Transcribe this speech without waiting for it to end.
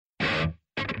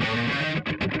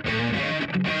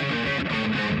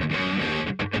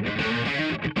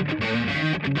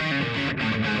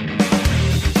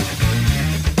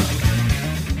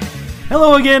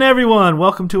Hello again, everyone.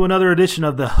 Welcome to another edition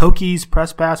of the Hokies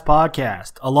Press Pass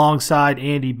Podcast. Alongside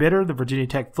Andy Bitter, the Virginia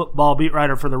Tech football beat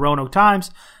writer for the Roanoke Times,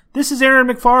 this is Aaron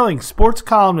McFarling, sports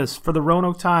columnist for the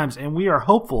Roanoke Times, and we are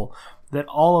hopeful that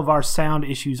all of our sound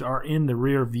issues are in the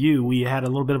rear view. We had a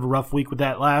little bit of a rough week with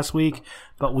that last week,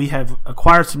 but we have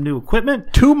acquired some new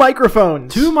equipment. Two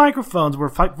microphones.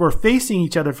 We're facing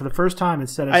each other for the first time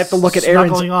instead of I have to look at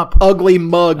Aaron's ugly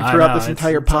mug throughout this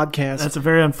entire podcast. That's a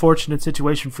very unfortunate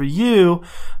situation for you,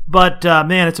 but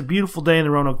man, it's a beautiful day in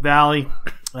the Roanoke Valley.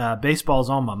 Baseball is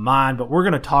on my mind, but we're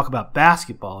going to talk about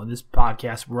basketball in this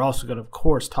podcast. We're also going to, of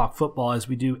course, talk football as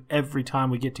we do every time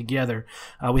we get together.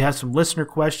 We have some listener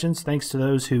questions. Thanks to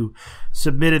those who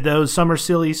submitted those. Some are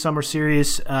silly, some are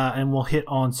serious, and we'll hit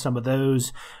on some of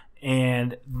those,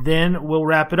 and then we'll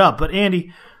wrap it up. But,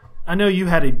 Andy, I know you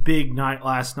had a big night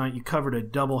last night. You covered a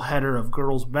doubleheader of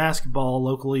girls basketball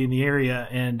locally in the area,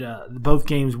 and both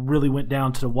games really went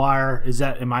down to the wire.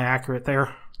 Am I accurate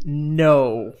there?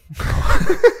 No.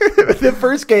 The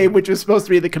first game, which was supposed to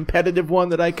be the competitive one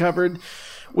that I covered,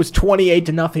 was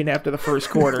 28-0 after the first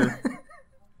quarter.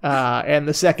 And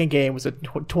the second game was a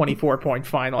 24-point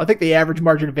final. I think the average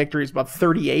margin of victory is about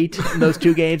 38 in those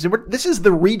two games. And this is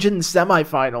the region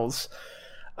semifinals.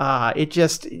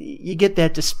 You get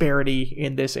that disparity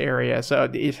in this area. So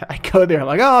if I go there, I'm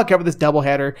like, I'll cover this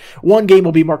doubleheader. One game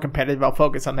will be more competitive. I'll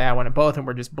focus on that one. And both of them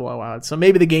were just blowouts. So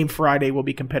maybe the game Friday will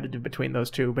be competitive between those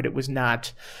two, but it was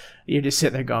not. You're just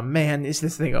sitting there going, man, is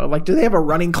this thing, like, do they have a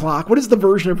running clock? What is the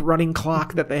version of running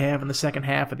clock that they have in the second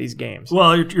half of these games?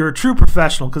 Well, you're a true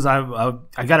professional, because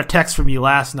I got a text from you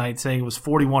last night saying it was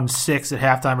 41-6 at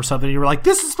halftime or something. And you were like,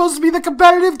 this is supposed to be the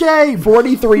competitive game.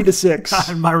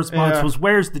 43-6. And my response was,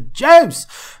 where's the juice?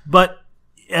 But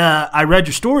I read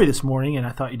your story this morning, and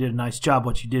I thought you did a nice job.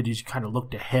 What you did is you kind of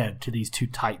looked ahead to these two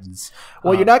titans.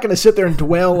 Well, you're not going to sit there and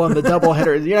dwell on the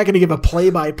doubleheader. You're not going to give a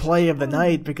play-by-play of the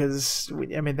night because,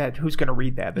 who's going to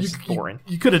read that? This is boring.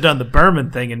 You could have done the Berman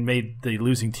thing and made the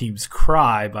losing teams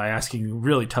cry by asking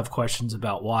really tough questions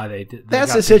about why they did.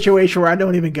 That's a situation where I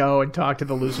don't even go and talk to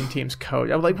the losing team's coach.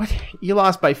 I'm like, what? You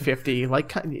lost by 50. Like,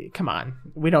 come on.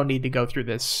 We don't need to go through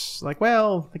this. Like,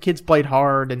 well, the kids played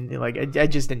hard, and I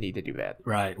just didn't need to do that.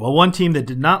 Right. Well, one team that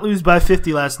did not lose by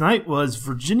 50 last night was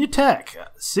Virginia Tech.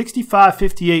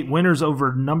 65-58 winners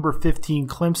over number 15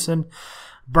 Clemson.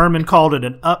 Berman called it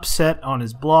an upset on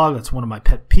his blog. That's one of my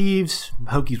pet peeves.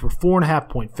 Hokies were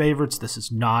 4.5-point favorites. This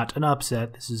is not an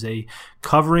upset. This is a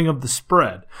covering of the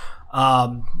spread.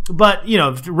 But,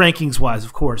 rankings-wise,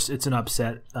 of course, it's an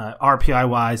upset.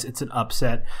 RPI-wise, it's an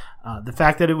upset. The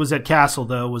fact that it was at Castle,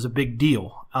 though, was a big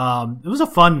deal. It was a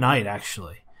fun night,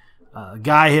 actually.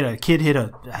 A kid hit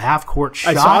a half-court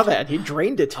shot. I saw that. He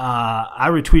drained it. I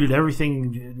retweeted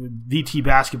everything VT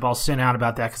Basketball sent out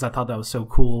about that because I thought that was so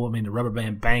cool. I mean, the rubber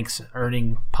band banks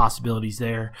earning possibilities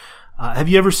there. Have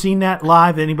you ever seen that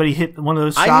live? Anybody hit one of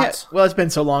those shots? Well, it's been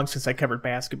so long since I covered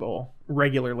basketball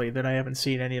regularly that I haven't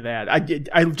seen any of that.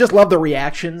 I just love the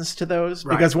reactions to those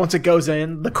because once it goes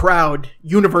in, the crowd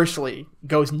universally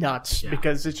goes nuts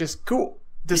because it's just cool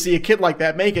to see a kid like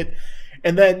that make it.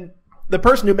 And then the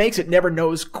person who makes it never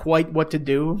knows quite what to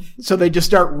do, so they just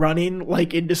start running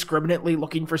like indiscriminately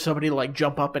looking for somebody to like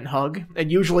jump up and hug.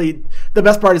 And usually the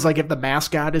best part is like if the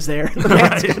mascot is there, the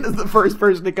mascot is the first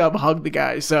person to come hug the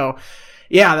guy. So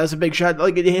yeah, that's a big shot.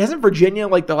 Like, hasn't Virginia,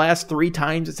 like the last 3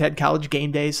 times it's had College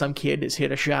Game Day, some kid has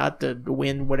hit a shot to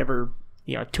win whatever,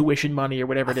 tuition money or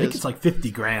whatever it is. I think it's like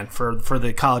 $50,000 for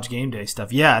the College Game Day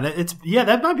stuff. Yeah,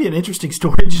 that might be an interesting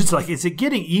story. Just like, is it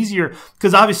getting easier?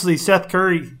 Because obviously Steph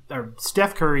Curry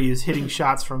is hitting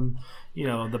shots from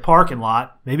the parking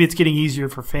lot. Maybe it's getting easier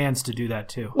for fans to do that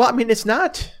too. Well, I mean, it's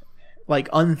not like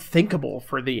unthinkable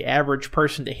for the average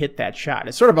person to hit that shot.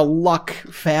 It's sort of a luck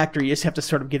factor. You just have to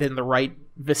sort of get in the right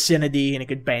vicinity and it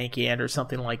could bank in or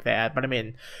something like that. But I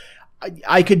mean,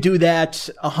 I could do that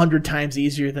 100 times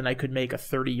easier than I could make a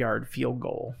 30-yard field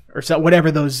goal or so. Whatever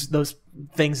those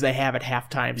things they have at half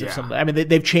times. Yeah. I mean,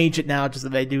 they've changed it now just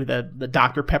that they do the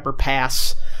Dr. Pepper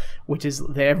pass, which is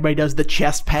everybody does the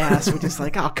chest pass, which is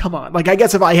like, oh, come on. Like, I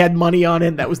guess if I had money on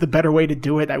it, that was the better way to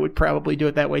do it. I would probably do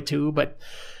it that way too, but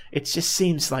it just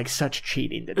seems like such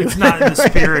cheating to do. It's not in the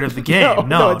spirit of the game.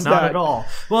 No, it's not at all.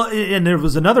 Well, and there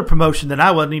was another promotion that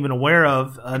I wasn't even aware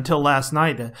of until last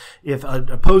night. If an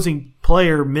opposing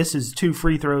player misses 2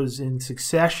 free throws in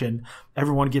succession,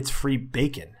 everyone gets free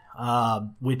bacon,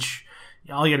 which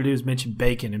all you got to do is mention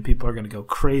bacon and people are going to go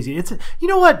crazy. You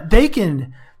know what?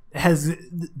 Bacon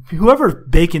whoever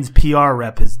Bacon's PR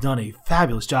rep has done a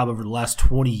fabulous job over the last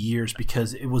 20 years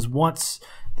because it was once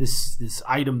this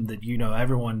item that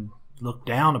everyone looked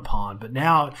down upon. But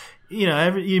now,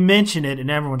 you mention it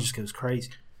and everyone just goes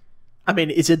crazy. I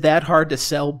mean, is it that hard to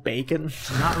sell bacon?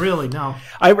 Not really, no.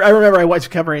 I remember I was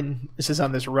covering, this is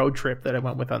on this road trip that I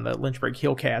went with on the Lynchburg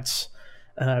Hillcats.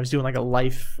 I was doing like a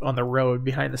life on the road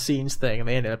behind the scenes thing, and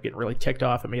they ended up getting really ticked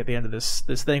off at me at the end of this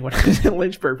thing when I was in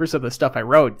Lynchburg for some of the stuff I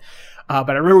wrote. But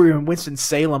I remember we were in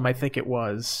Winston-Salem, I think it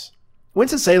was.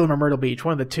 Winston-Salem or Myrtle Beach,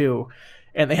 one of the two.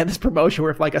 And they had this promotion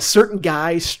where if like a certain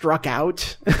guy struck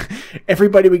out,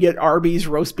 everybody would get Arby's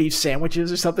roast beef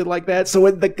sandwiches or something like that. So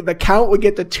when the count would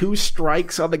get to 2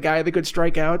 strikes on the guy that could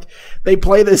strike out, they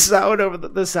play this sound over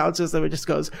the sound system. It just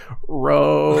goes,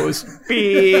 roast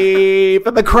beef.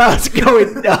 And the crowd's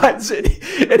going nuts.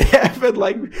 It happened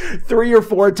like 3 or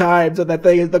 4 times. And that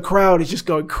thing, the crowd is just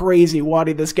going crazy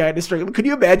wanting this guy to strike. Could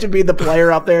you imagine being the player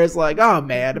out there? It's like, oh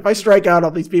man, if I strike out,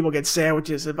 all these people get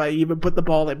sandwiches. If I even put the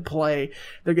ball in play,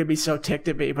 they're going to be so ticked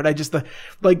at me. But I just, in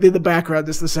the background,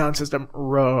 just the sound system,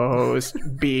 roast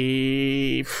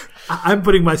beef. I'm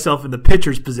putting myself in the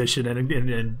pitcher's position,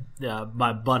 and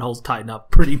my butthole's tightened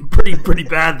up pretty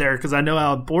bad there because I know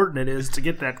how important it is to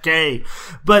get that K.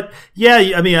 But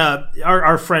yeah, I mean,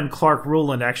 our friend Clark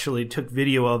Ruland actually took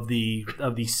video of the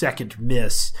second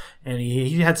miss, and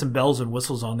he had some bells and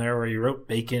whistles on there where he wrote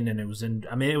bacon, and it was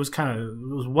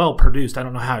well produced. I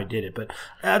don't know how he did it, but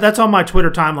that's on my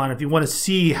Twitter timeline. If you want to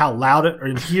see how loud it,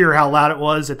 or hear how loud it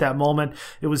was at that moment,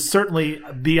 it was certainly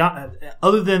beyond,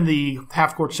 other than the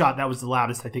half-court shot, that was the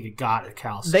loudest I think it got at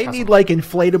Cal. They need like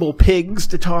inflatable pigs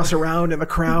to toss around in the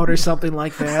crowd or something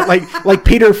like that. like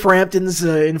Peter Frampton's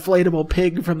inflatable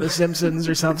pig from The Simpsons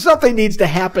or something. Something needs to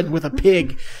happen with a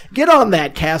pig. Get on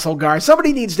that, Castlegar.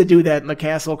 Somebody needs to do that in the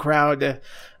Castle crowd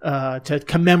to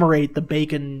commemorate the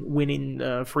bacon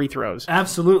winning free throws.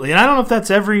 Absolutely. And I don't know if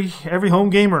that's every home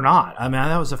game or not. I mean,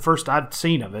 that was the first I've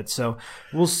seen of it, so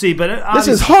we'll see. But this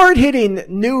is hard-hitting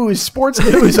news, sports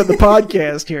news on the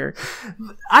podcast here.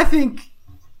 I think,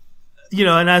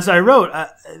 and as I wrote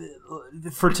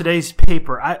for today's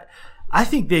paper, I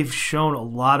think they've shown a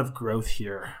lot of growth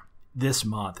here this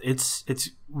month. It's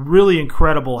really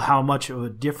incredible how much of a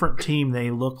different team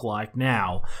they look like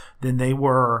now than they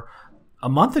were a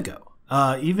month ago,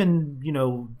 even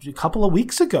a couple of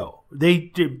weeks ago.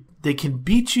 They can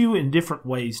beat you in different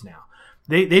ways now.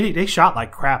 They shot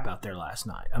like crap out there last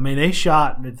night. I mean, they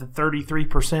shot at the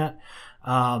 33%.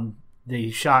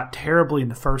 They shot terribly in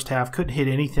the first half, couldn't hit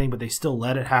anything, but they still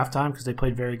led at halftime because they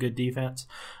played very good defense.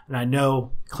 And I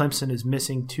know Clemson is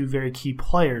missing 2 very key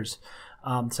players,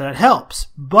 so that helps.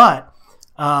 But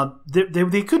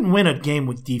they couldn't win a game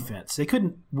with defense. They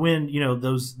couldn't win,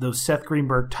 those Seth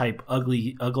Greenberg type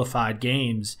uglified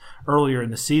games earlier in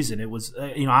the season. It was,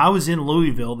 I was in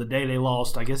Louisville the day they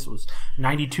lost. I guess it was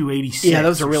 92-86. Yeah, that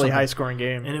was a really high scoring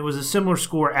game. And it was a similar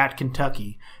score at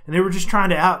Kentucky. And they were just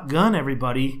trying to outgun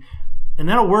everybody. And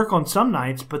that'll work on some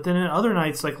nights, but then on other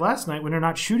nights, like last night, when they're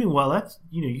not shooting well, that's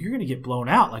you're going to get blown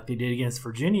out like they did against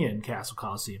Virginia in Castle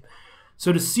Coliseum.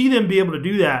 So to see them be able to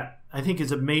do that, I think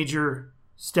is a major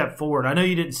step forward. I know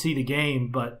you didn't see the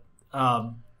game, but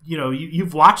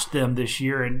you've watched them this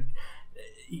year, and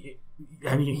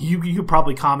I mean you could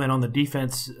probably comment on the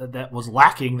defense that was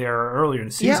lacking there earlier in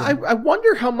the season. Yeah, I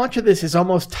wonder how much of this is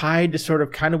almost tied to sort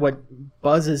of kind of what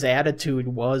Buzz's attitude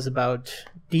was about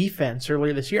defense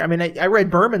earlier this year. I mean, I read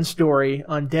Berman's story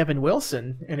on Devin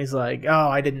Wilson, and he's like, "Oh,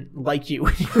 I didn't like you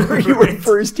when you were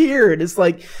first here," and it's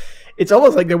like. It's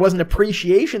almost like there wasn't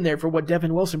appreciation there for what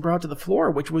Devin Wilson brought to the floor,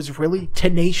 which was really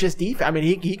tenacious defense. I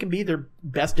mean, he can be their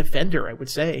best defender, I would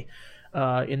say,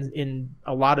 in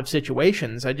a lot of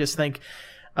situations. I just think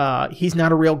he's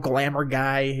not a real glamour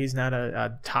guy. He's not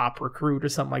a top recruit or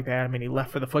something like that. I mean, he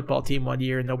left for the football team one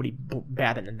year and nobody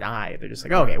batted an eye. They're just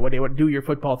like, okay, what do you want to do your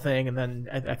football thing? And then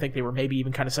I think they were maybe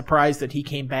even kind of surprised that he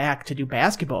came back to do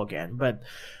basketball again. But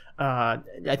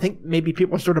I think maybe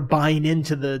people are sort of buying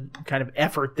into the kind of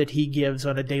effort that he gives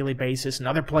on a daily basis, and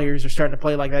other players are starting to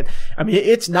play like that. I mean,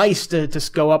 it's nice to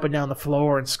go up and down the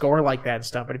floor and score like that and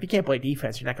stuff, but if you can't play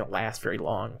defense, you're not going to last very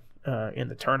long in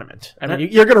the tournament. I mean,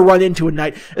 you're going to run into a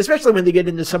night, especially when they get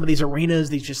into some of these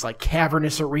arenas, these just like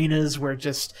cavernous arenas where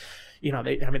just,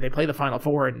 they play the Final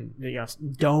Four in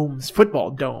domes,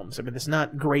 football domes. I mean, it's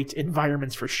not great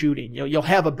environments for shooting. You'll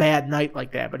have a bad night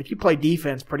like that, but if you play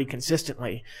defense pretty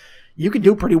consistently, you can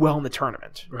do pretty well in the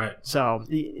tournament. Right. So,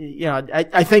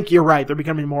 I think you're right. They're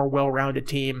becoming a more well-rounded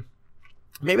team.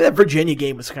 Maybe that Virginia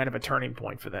game was kind of a turning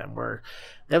point for them, where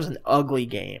that was an ugly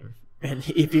game. And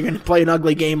if you're going to play an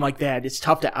ugly game like that, it's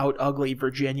tough to out-ugly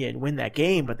Virginia and win that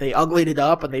game. But they uglied it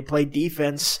up, and they played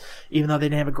defense, even though they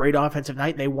didn't have a great offensive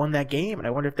night, and they won that game. And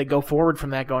I wonder if they go forward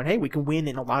from that going, hey, we can win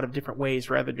in a lot of different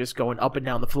ways rather than just going up and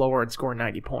down the floor and scoring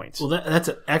 90 points. Well, that's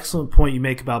an excellent point you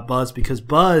make about Buzz, because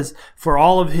Buzz, for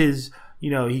all of his –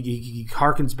 he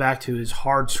harkens back to his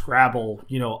hard scrabble,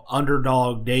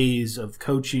 underdog days of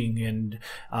coaching, and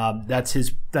that's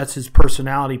his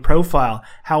personality profile.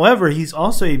 However, he's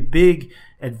also a big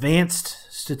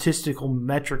advanced statistical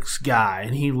metrics guy,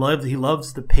 and he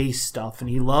loves the pace stuff, and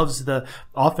he loves the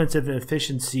offensive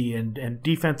efficiency and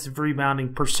defensive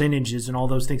rebounding percentages and all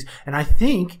those things. And I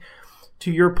think,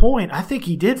 to your point, I think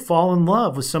he did fall in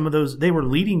love with some of those. They were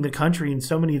leading the country in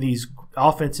so many of these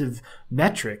offensive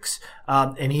metrics,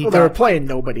 and they were playing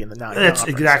nobody in the non-conference. That's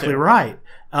exactly right.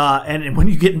 And when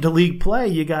you get into league play,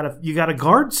 you gotta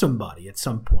guard somebody at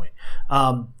some point.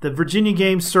 The Virginia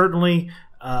game certainly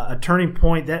a turning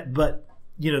point. But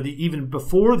even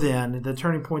before then, the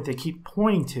turning point they keep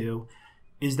pointing to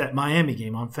is that Miami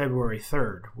game on February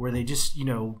 3rd, where they just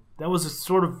that was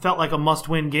felt like a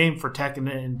must-win game for Tech,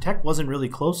 and Tech wasn't really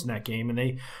close in that game, and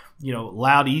they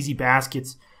allowed easy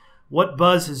baskets. What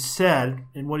Buzz has said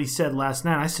and what he said last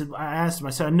night, I asked him,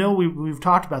 I know we've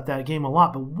talked about that game a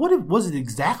lot, but what was it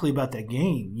exactly about that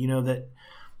game,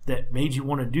 that made you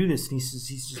want to do this? And he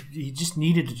says he just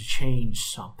needed to change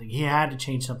something. He had to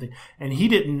change something, and he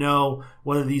didn't know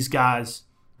whether these guys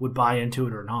would buy into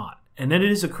it or not. And then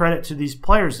it is a credit to these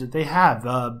players that they have.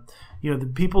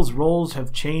 The people's roles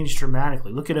have changed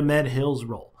dramatically. Look at Ahmed Hill's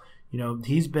role.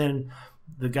 He's been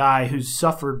the guy who's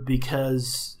suffered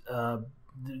because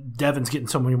Devin's getting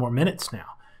so many more minutes now.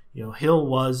 Hill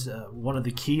was one of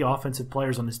the key offensive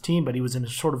players on this team, but he was in a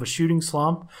sort of a shooting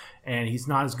slump, and he's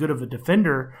not as good of a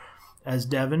defender as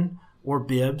Devin or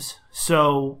Bibbs.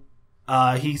 So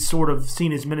he's sort of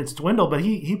seen his minutes dwindle, but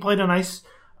he played a nice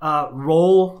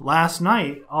role last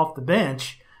night off the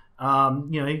bench.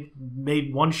 He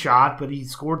made one shot, but he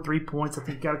scored 3 points. I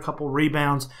think he got a couple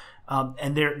rebounds.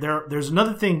 And there's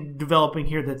another thing developing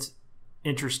here that's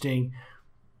interesting.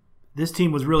 This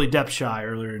team was really depth shy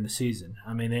earlier in the season.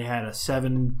 I mean, they had a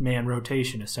 7-man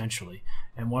rotation essentially,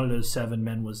 and one of those 7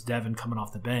 men was Devin coming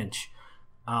off the bench.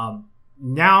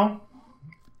 Now,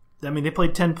 they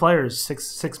played 10 players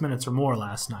 6 minutes or more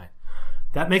last night.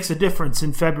 That makes a difference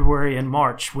in February and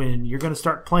March when you're going to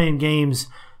start playing games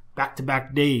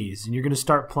back-to-back days, and you're going to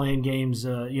start playing games,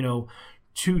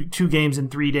 two games in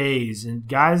 3 days, and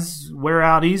guys wear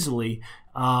out easily.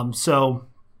 So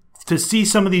to see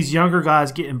some of these younger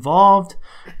guys get involved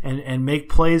and make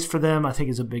plays for them, I think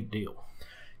is a big deal.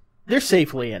 They're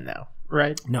safely in now,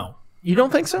 right? No. You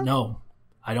don't think so? No,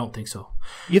 I don't think so.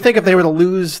 You think if they were to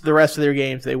lose the rest of their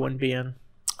games, they wouldn't be in?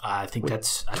 I think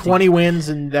that's 20 wins,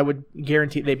 and that would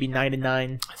guarantee they'd be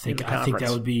 9-9. I think that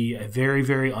would be a very,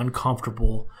 very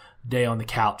uncomfortable day on the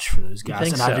couch for those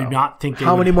guys. And I do not think they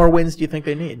How many more wins do you think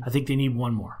they need? I think they need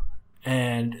one more.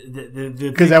 And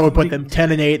because that would put them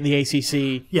 10-8 in the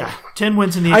ACC. Yeah, 10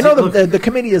 wins in the ACC. I know the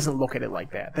committee doesn't look at it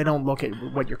like that. They don't look at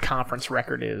what your conference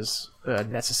record is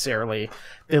necessarily.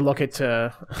 They look at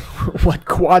what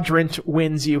quadrant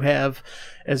wins you have.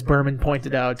 As Berman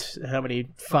pointed out, how many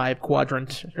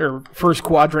first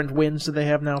quadrant wins do they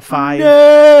have now? 5.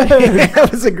 No! That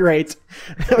was a great.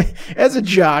 As a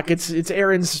jock, it's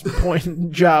Aaron's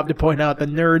job to point out the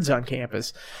nerds on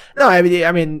campus. No, I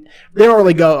mean they don't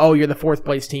really go, oh, you're the 4th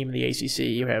place team in the ACC.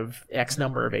 You have X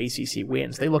number of ACC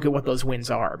wins. They look at what those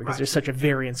wins are because there's such a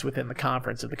variance within the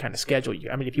conference of the kind of schedule.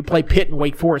 If you play Pitt and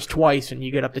Wake Forest twice and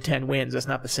you get up to 10 wins, that's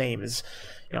not the same as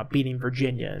beating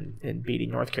Virginia and beating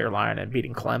North Carolina and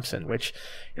beating Clemson, which,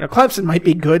 Clemson might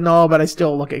be good and all, but I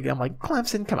still look at them like,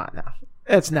 Clemson, come on now.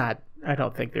 That's not, I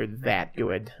don't think they're that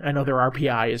good. I know their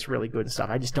RPI is really good and stuff.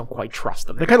 I just don't quite trust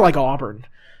them. They're kind of like Auburn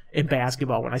in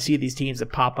basketball. When I see these teams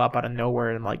that pop up out of nowhere,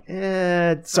 and I'm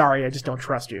like, sorry, I just don't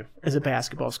trust you as a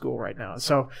basketball school right now.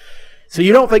 So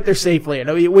you don't think they're safely in.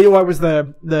 What was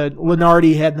the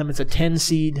Lenardi had them as a 10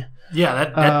 seed?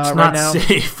 Yeah, that's not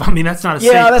safe. That's not a safe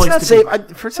place. Yeah, that's not safe.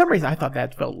 For some reason, I thought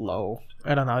that felt low.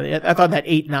 I don't know. I thought that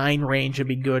 8-9 range would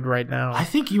be good right now. I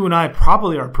think you and I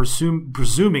probably are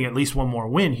presuming at least one more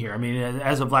win here.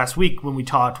 As of last week when we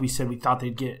talked, we said we thought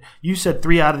they'd get. You said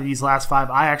 3 out of these last 5.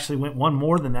 I actually went one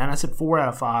more than that. I said 4 out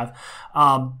of 5.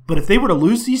 But if they were to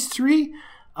lose these 3.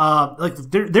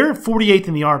 They're 48th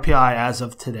in the RPI as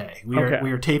of today. We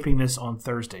are taping this on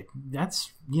Thursday.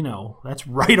 That's that's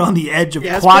right on the edge of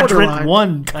it's quadrant borderline.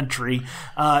 1 country.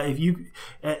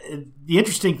 The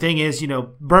interesting thing is,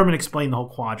 Berman explained the whole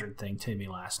quadrant thing to me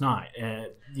last night.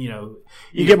 You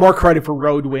get more credit for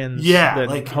road wins than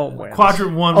like home wins.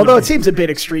 Quadrant 1. Although it seems a bit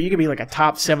extreme. You could be like a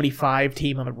top 75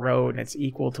 team on the road, and it's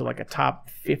equal to like a top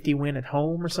 50 win at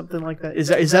home or something like that.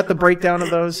 Is that the breakdown of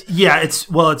those? Yeah, it's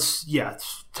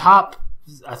top.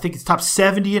 I think it's top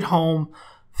 70 at home,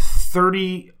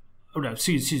 30. Oh no,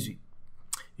 excuse me.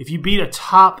 If you beat a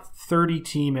top 30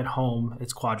 team at home,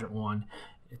 it's quadrant 1.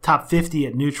 Top 50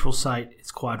 at neutral site, it's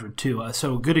quadrant 2.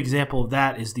 So a good example of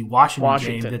that is the Washington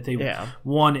game that they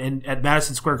won at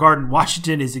Madison Square Garden.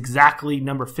 Washington is exactly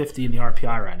number 50 in the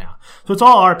RPI right now. So it's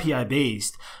all RPI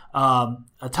based. A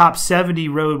top 70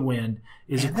 road win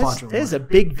is a quadrant 1. There's a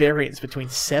big variance between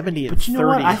 70 and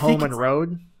 30 home and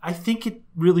road. I think it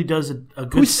really does a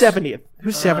good... Who's 70th?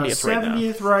 Who's 70th right now?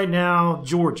 70th right now,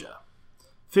 Georgia.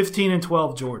 15 and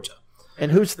 12, Georgia.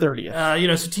 And who's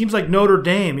 30th? So teams like Notre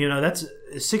Dame, that's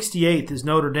 68th is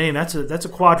Notre Dame. That's a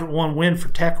quadrant 1 win for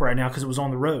Tech right now because it was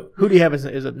on the road. Who do you have as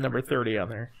a number 30 on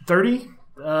there? 30?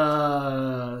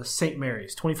 St.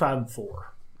 Mary's, 25 and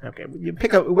 4. Okay, you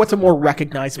pick up what's a more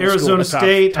recognizable Arizona school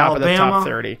State, top Alabama, of the top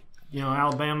 30.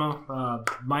 Alabama,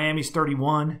 Miami's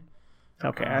 31.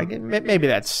 Okay, maybe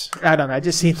that's, I don't know. It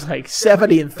just seems like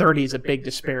 70 and 30 is a big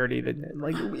disparity.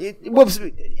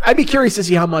 I'd be curious to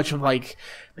see how much of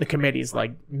the committee's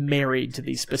married to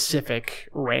these specific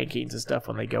rankings and stuff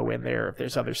when they go in there. If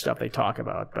there's other stuff they talk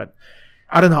about, but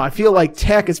I don't know. I feel like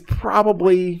Tech is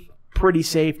probably pretty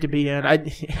safe to be in. I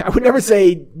would never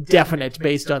say definite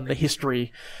based on the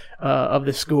history of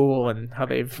the school and how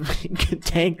they've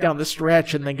tanked down the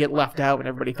stretch and then get left out when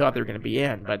everybody thought they were going to be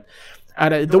in, but.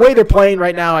 The way they're playing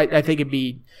right now, I think it'd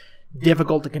be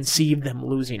difficult to conceive them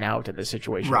losing out in this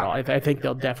situation. Right. I think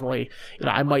they'll definitely,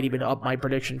 I might even up my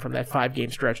prediction from that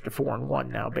 5-game stretch to 4-1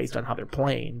 now based on how they're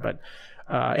playing. But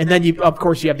and then of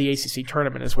course you have the ACC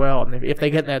tournament as well, and if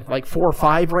they get in that 4 or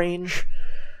 5 range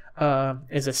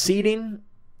as a seeding,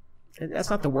 that's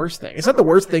not the worst thing. It's not the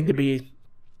worst thing to be.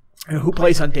 Who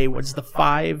plays on day 1? It's the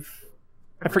 5.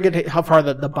 I forget how far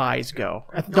the buys go.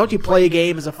 Don't you play a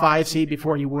game as a 5 seed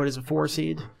before you would as a 4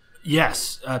 seed?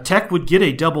 Yes. Tech would get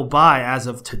a double bye as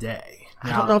of today.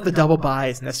 I don't know if the double bye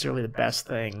is necessarily the best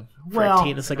thing for a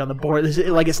team that's on the board.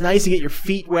 It's nice to get your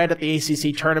feet wet at the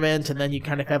ACC tournament, and then you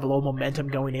kind of have a little momentum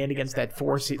going in against that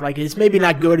 4 seed. It's maybe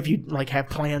not good if you have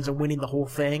plans of winning the whole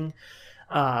thing.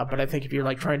 But I think if you're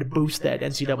trying to boost that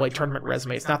NCAA tournament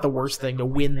resume, it's not the worst thing to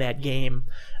win that game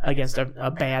against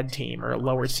a bad team or a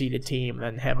lower seeded team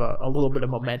than have a little bit of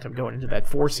momentum going into that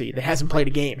 4 seed that hasn't played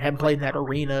a game, haven't played in that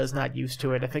arena, is not used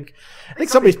to it. I think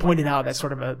somebody's pointed out that's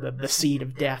sort of the seed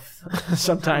of death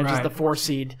sometimes is the 4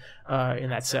 seed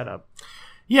in that setup.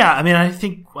 Yeah, I mean, I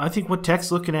think what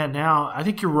Tech's looking at now, I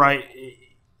think you're right.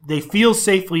 They feel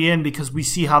safely in because we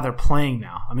see how they're playing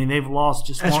now. I mean, they've lost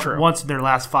just once in their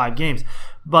last 5 games.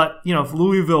 But, if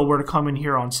Louisville were to come in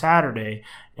here on Saturday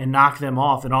and knock them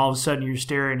off, and all of a sudden you're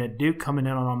staring at Duke coming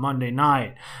in on a Monday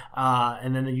night,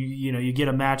 and then you get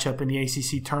a matchup in the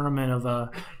ACC tournament of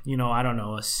a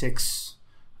 6,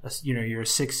 you're a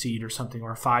 6 seed or something,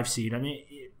 or a 5 seed. I mean,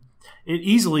 it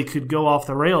easily could go off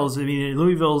the rails. I mean,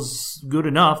 Louisville's good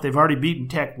enough. They've already beaten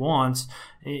Tech once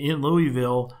in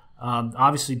Louisville.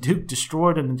 Obviously, Duke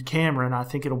destroyed them in Cameron. I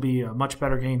think it'll be a much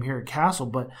better game here at Castle.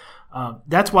 But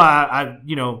that's why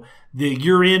the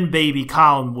 "You're in, baby"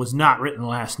 column was not written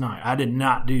last night. I did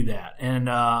not do that, and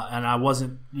I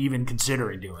wasn't even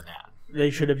considering doing that. They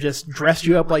should have just dressed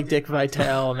you up like Dick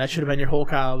Vitale, and that should have been your whole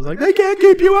column. It was they can't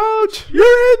keep you out. You're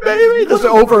in, baby. Just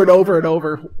over and over and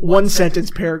over, 1-sentence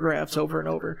paragraphs over and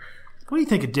over. What do you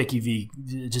think of Dickie V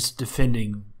just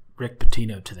defending Rick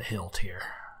Pitino to the hilt here?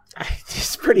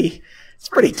 It's pretty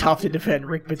tough to defend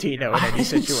Rick Pitino in any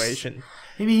situation.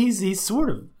 Maybe he's sort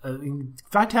of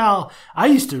Vitale. I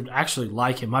used to actually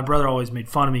like him. My brother always made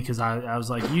fun of me because I was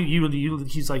like,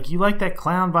 he's like, you like that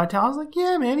clown Vitale? I was like,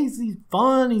 yeah, man, he's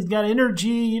fun. He's got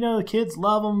energy. The kids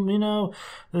love him.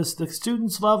 The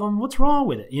students love him. What's wrong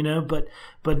with it?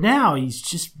 But now he's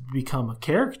just become a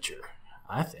caricature.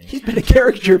 I think he's been a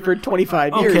caricature for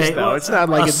 25 years, though. Well, it's not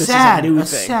like this is a new thing. A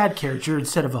sad caricature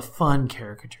instead of a fun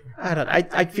caricature. I don't know.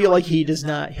 I feel like he has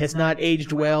not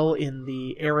aged well in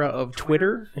the era of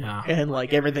Twitter. Yeah. And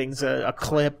everything's a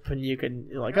clip, and you can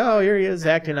oh, here he is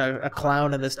acting a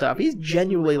clown and this stuff. He's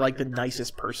genuinely the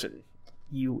nicest person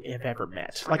you have ever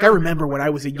met. I remember when I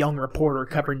was a young reporter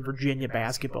covering Virginia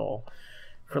basketball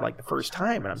for like the first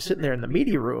time, and I'm sitting there in the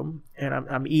media room, and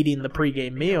I'm eating the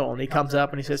pregame meal, and he comes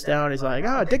up and he sits down, and he's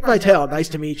like, Dick Vitale, nice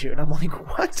to meet you. And I'm like,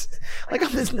 what? Like,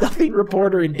 I'm this nothing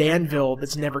reporter in Danville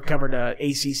that's never covered a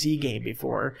ACC game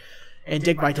before. And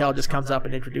Dick Vitale just comes up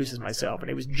and introduces myself, and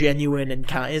it was genuine and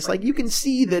kind. It's like, you can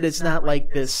see that it's not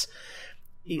like this,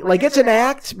 like, it's an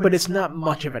act, but it's not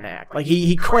much of an act. Like,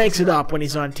 he cranks it up when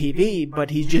he's on TV, but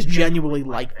he's just genuinely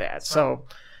like that. So,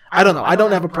 I don't know. I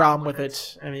don't have a problem with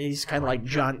it. I mean, he's kind of like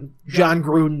John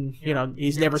Gruden. You know,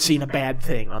 he's never seen a bad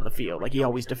thing on the field. Like, he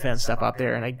always defends stuff out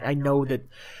there. And I know that,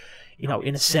 you know,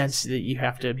 in a sense that you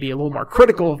have to be a little more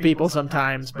critical of people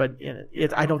sometimes, but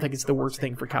I don't think it's the worst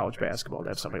thing for college basketball to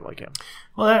have somebody like him.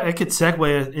 Well, that could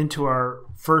segue into our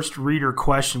first reader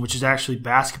question, which is actually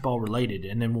basketball related,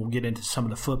 and then we'll get into some of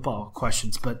the football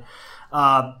questions. But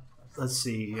let's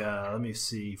see. Let me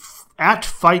see. At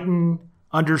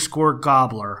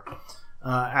Fightin_Gobbler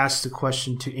asks the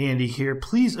question to Andy here.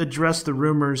 Please address the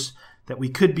rumors that we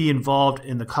could be involved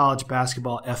in the college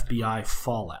basketball FBI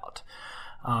fallout.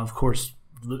 Of course,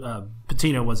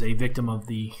 Pitino was a victim of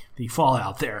the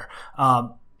fallout there. I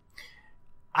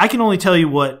can only tell you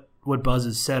what Buzz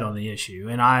has said on the issue,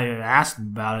 and I asked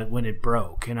him about it when it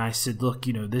broke, and I said, look,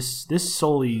 you know, this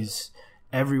sullies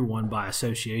everyone by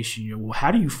association. You know,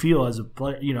 how do you feel as a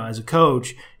player, you know, as a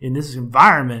coach in this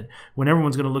environment when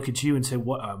everyone's going to look at you and say,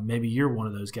 "What? Maybe you're one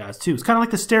of those guys too." It's kind of like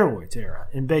the steroids era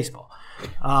in baseball.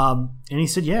 And he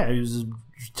said, "Yeah, it was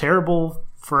terrible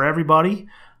for everybody."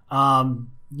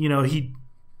 You know, he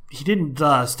didn't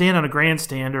stand on a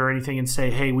grandstand or anything and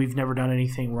say, "Hey, we've never done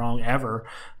anything wrong ever."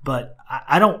 But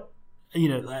I don't. You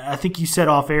know, I think you said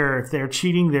off air, if they're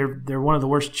cheating, they're one of the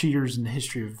worst cheaters in the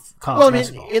history of college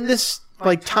basketball. In this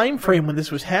like time frame when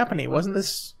this was happening, wasn't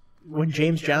this when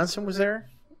James Johnson was there?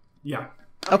 Yeah.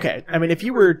 Okay. I mean, if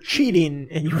you were cheating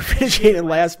and you were finishing in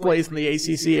last place in the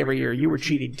ACC every year, you were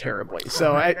cheating terribly.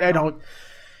 So I don't.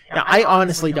 Now, I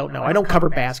honestly don't know. I don't cover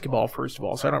basketball, first of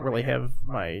all, so I don't really have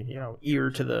my ear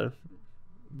to the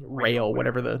rail,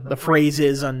 whatever the phrase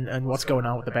is, on what's going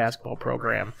on with the basketball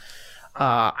program.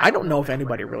 I don't know if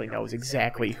anybody really knows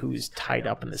exactly who's tied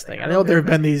up in this thing. I know there have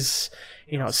been these,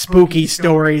 spooky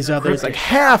stories of there's like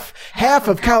half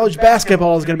of college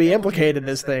basketball is going to be implicated in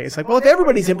this thing. It's like, well, if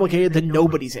everybody's implicated, then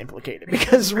nobody's implicated,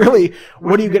 because really,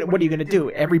 what are you going to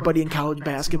do? Everybody in college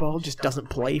basketball just doesn't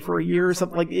play for a year or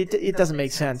something? Like, it doesn't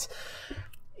make sense.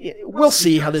 We'll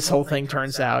see how this whole thing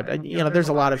turns out. There's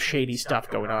a lot of shady stuff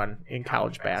going on in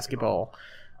college basketball.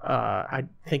 I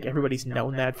think everybody's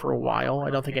known that for a while.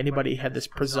 I don't think anybody had this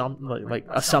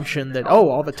assumption that,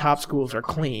 all the top schools are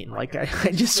clean. Like, I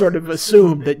just sort of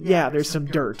assumed that, there's some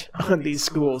dirt on these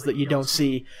schools that you don't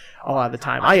see a lot of the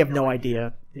time. I have no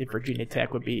idea if Virginia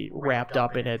Tech would be wrapped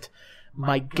up in it.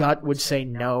 My gut would say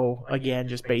no, again,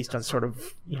 just based on sort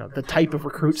of, the type of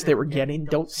recruits they were getting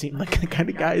don't seem like the kind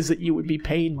of guys that you would be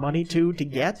paying money to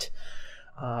get.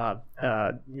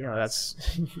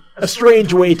 That's a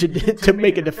strange way to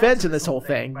make a defense in this whole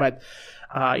thing, but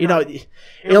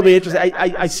it'll be interesting.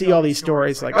 I see all these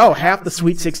stories like, half the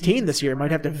Sweet 16 this year might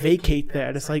have to vacate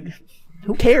that. It's like,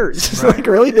 who cares? It's like,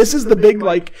 really, this is the big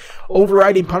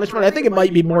overriding punishment. I think it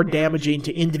might be more damaging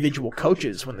to individual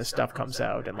coaches when this stuff comes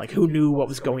out, and who knew what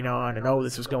was going on, and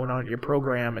this was going on in your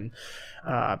program, and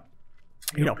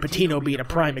Pitino being a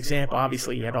prime example.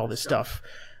 Obviously, he had all this stuff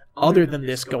other than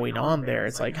this going on there.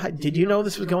 It's like, did you know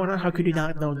this was going on? How could you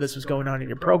not know this was going on in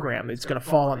your program? It's going to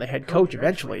fall on the head coach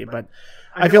eventually, but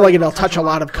I feel like it'll touch a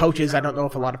lot of coaches. I don't know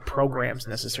if a lot of programs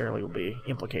necessarily will be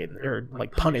implicated or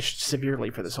punished severely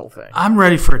for this whole thing. I'm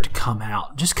ready for it to come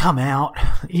out. Just come out.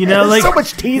 There's so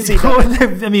much teasing.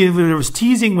 I mean, there was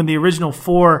teasing when the original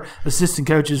 4 assistant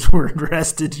coaches were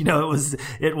arrested.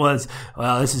 It was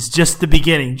well, this is just the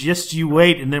beginning. Just you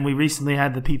wait. And then we recently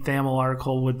had the Pete Thamel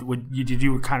article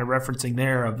you were kind of referencing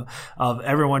there of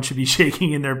everyone should be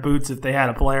shaking in their boots if they had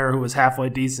a player who was halfway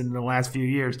decent in the last few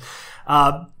years.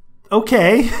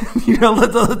 Okay,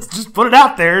 let's just put it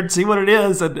out there and see what it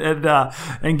is,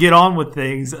 and get on with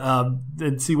things,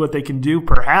 and see what they can do,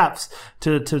 perhaps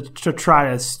to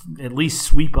try to at least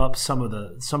sweep up some of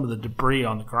the debris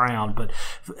on the ground. But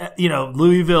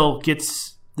Louisville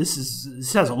gets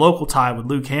this has a local tie with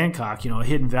Luke Hancock, a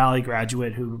Hidden Valley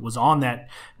graduate who was on that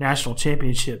national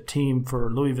championship team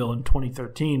for Louisville in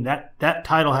 2013. That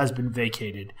title has been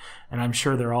vacated, and I'm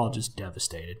sure they're all just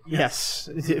devastated. Yes,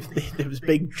 there was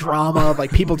big drama,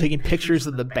 people taking pictures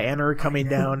of the banner coming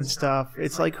down and stuff.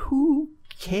 It's like, who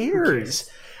cares?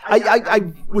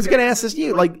 I was going to ask this to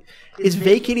you, is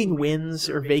vacating wins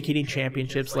or vacating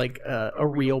championships a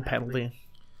real penalty?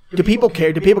 Do people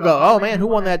care? Do people go, oh man, who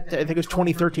won that? I think it was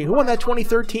 2013. Who won that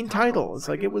 2013 title? It's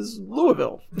like, it was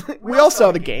Louisville. We all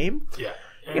saw the game. Yeah.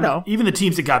 You know, even the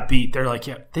teams that got beat, they're like,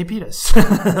 yeah, they beat us.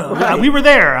 Right. We were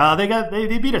there.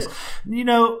 They beat us. You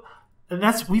know, and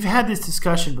we've had this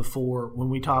discussion before when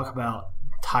we talk about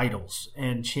titles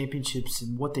and championships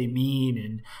and what they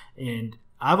mean, and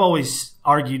I've always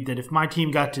argued that if my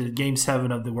team got to Game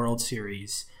 7 of the World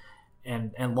Series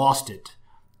and lost it,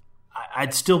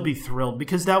 I'd still be thrilled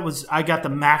because I got the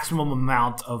maximum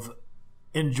amount of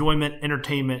enjoyment,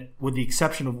 entertainment, with the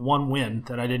exception of one win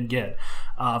that I didn't get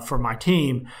for my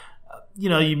team. You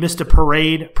know, you missed a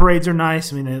parade. Parades are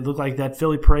nice. I mean, it looked like that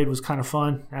Philly parade was kind of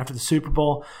fun after the Super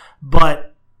Bowl.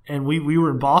 And we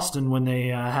were in Boston when they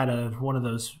had one of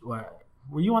those.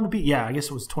 Were you on the beat? Yeah, I guess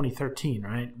it was 2013,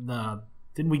 right?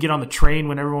 Didn't we get on the train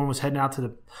when everyone was heading out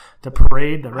to the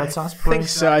parade, the Red Sox parade? I think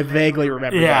so. I vaguely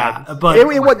remember that. Yeah,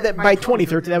 but by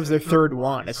 2013, that was their third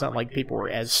one. It's not like people were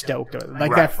as stoked.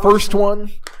 Like that first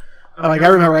one, like I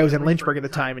remember I was in Lynchburg at the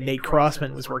time, and Nate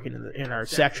Crossman was working in our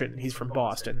section. He's from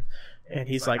Boston. And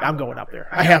he's like, I'm going up there.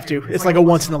 I have to. It's like a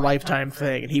once-in-a-lifetime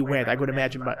thing. And he went. I would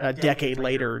imagine a decade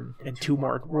later and 2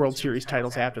 more World Series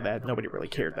titles after that, nobody really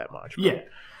cared that much. But. Yeah.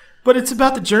 But it's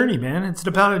about the journey, man. It's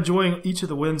about enjoying each of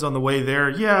the wins on the way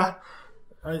there. Yeah,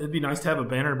 it'd be nice to have a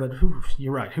banner, but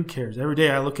you're right. Who cares? Every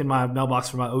day I look in my mailbox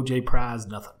for my OJ prize,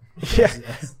 nothing. Yeah.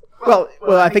 Well,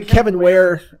 I think Kevin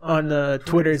Ware on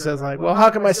Twitter says, like, well, how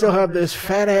come I still have this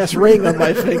fat-ass ring on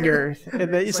my finger?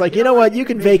 And it's like, you know what? You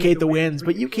can vacate the wins,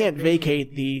 but you can't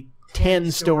vacate the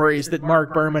 10 stories that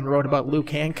Mark Berman wrote about Luke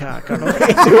Hancock on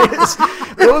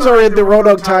those are in the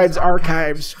Roanoke Times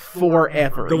archives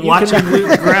forever. The watching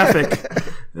Luke graphic.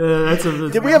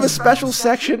 Did we have a special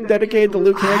section dedicated to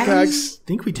Luke Hancock's I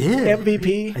think we did.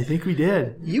 MVP? I think we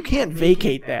did. You can't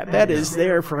vacate that. That is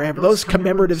there forever. Those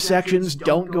commemorative sections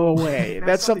don't go away.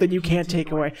 That's something you can't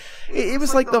take away. It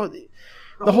was like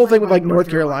the whole thing with like North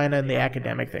Carolina and the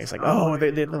academic things. Like, oh,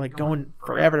 they're like going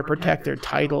forever to protect their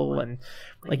title, and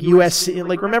like USC.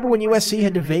 Like, remember when USC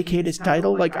had to vacate its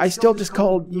title? Like, I still just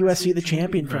called USC the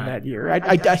champion from that year.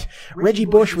 Reggie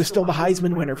Bush was still the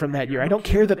Heisman winner from that year. I don't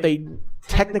care that they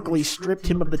technically stripped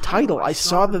him of the title. I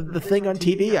saw the thing on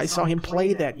TV. I saw him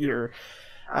play that year.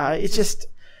 It's just,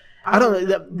 I don't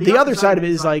know. The other side of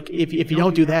it is like, if you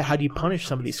don't do that, how do you punish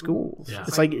some of these schools? Yeah.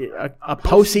 It's like a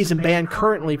postseason ban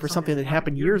currently for something that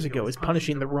happened years ago is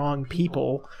punishing the wrong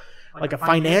people. Like a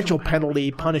financial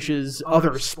penalty punishes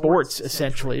other sports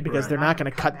essentially, because they're not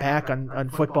going to cut back on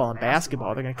football and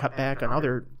basketball. They're going to cut back on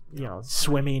other,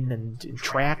 swimming and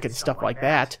track and stuff like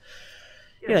that.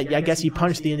 I guess you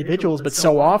punish the individuals, but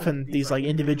so often these like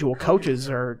individual coaches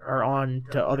are on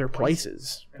to other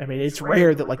places. I mean, it's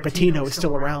rare that like Pitino is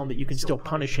still around, that you can still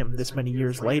punish him this many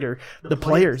years later. The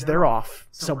players, they're off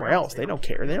somewhere else. They don't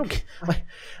care. They don't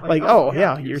like oh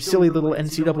yeah, your silly little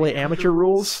NCAA amateur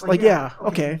rules. Like, yeah,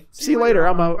 okay, see you later.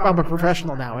 I'm a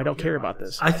professional now. I don't care about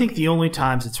this. I think the only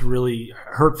times it's really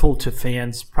hurtful to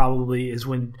fans probably is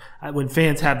when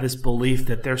fans have this belief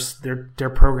that their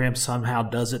program somehow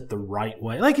does it the right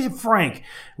way. Like if Frank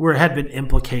had been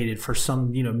implicated for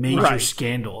some major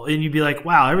scandal, and you'd be like,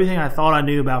 wow, everything I thought I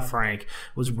knew about Frank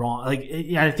was wrong. Like,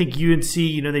 I think UNC,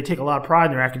 they take a lot of pride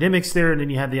in their academics there, and then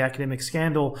you have the academic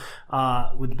scandal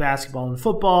with basketball and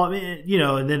football. I mean,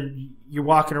 and then you're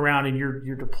walking around and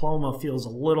your diploma feels a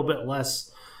little bit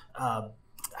less, I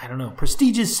don't know,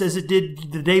 prestigious as it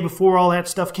did the day before all that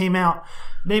stuff came out.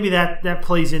 Maybe that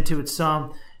plays into it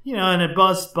some. And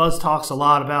Buzz talks a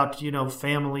lot about,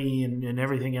 family and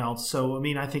everything else. So, I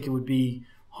mean, I think it would be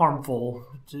harmful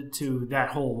to that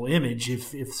whole image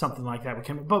if something like that would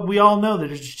come. But we all know that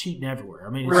there's just cheating everywhere. I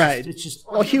mean, it's just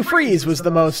well, Hugh Freeze was the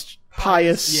most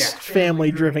pious,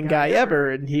 family-driven guy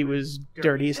ever, and he was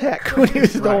dirty as heck when he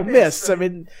was at Ole Miss. I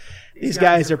mean, these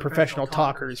guys are professional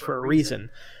talkers for a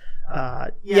reason. I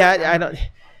don't.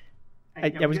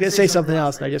 I was going to say something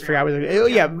else, and I just forgot.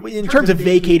 In terms of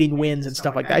vacating wins and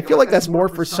stuff like that, I feel like that's more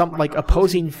for some like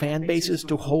opposing fan bases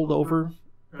to hold over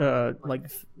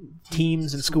like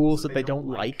teams and schools that they don't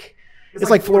like. It's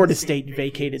like Florida State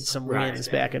vacated some wins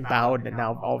back in Bowden, and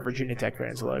now all Virginia Tech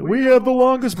fans are like, we have the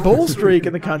longest bowl streak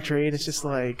in the country, and it's just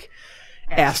like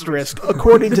asterisk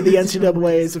according to the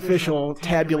NCAA's official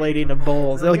tabulating of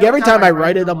bowls. Like every time I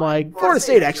write it, I'm like, Florida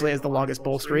State actually has the longest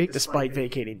bowl streak despite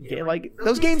vacating. Like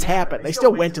those games happen. They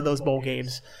still went to those bowl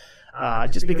games.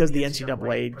 just because the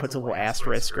NCAA puts a little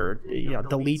asterisk or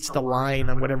deletes the line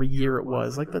on whatever year it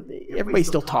was. Like everybody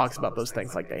still talks about those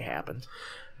things like they happened.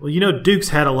 Well, Duke's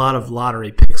had a lot of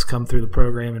lottery picks come through the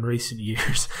program in recent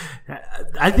years.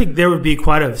 I think there would be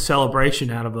quite a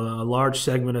celebration out of a large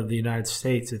segment of the United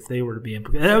States if they were to be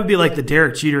implicated. That would be like the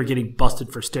Derek Jeter getting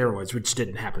busted for steroids, which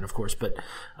didn't happen, of course. But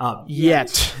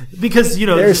yet, because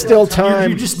there's still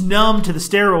time. You're just numb to the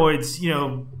steroids,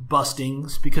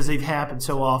 bustings because they've happened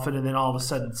so often, and then all of a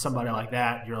sudden somebody like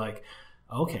that, you're like,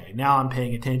 okay, now I'm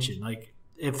paying attention. Like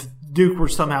if Duke were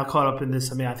somehow caught up in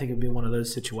this, I think it would be one of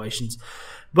those situations.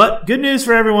 But good news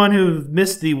for everyone who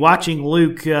missed the Watching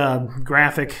Luke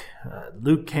graphic.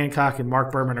 Luke Hancock and Mark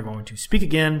Berman are going to speak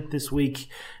again this week,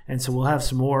 and so we'll have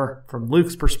some more from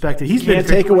Luke's perspective. Can't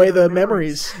take away the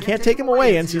memories. Can't take him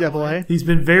away, NCAA. He's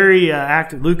been very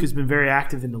active. Luke has been very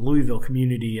active in the Louisville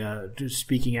community, just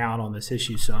speaking out on this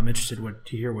issue. So I'm interested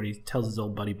to hear what he tells his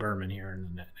old buddy Berman here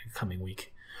in the coming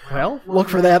week. Well, look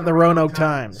for that in the Roanoke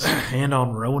Times. And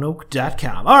on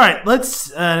Roanoke.com. All right,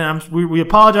 we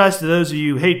apologize to those of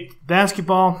you who hate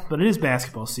basketball, but it is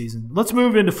basketball season. Let's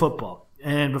move into football.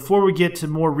 And before we get to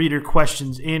more reader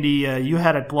questions, Andy, you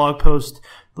had a blog post.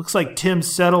 Looks like Tim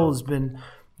Settle has been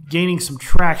gaining some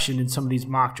traction in some of these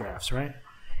mock drafts, right?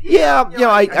 Yeah,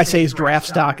 I say his draft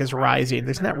stock is rising.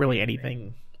 There's not really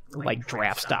anything like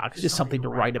draft stock. It's just something to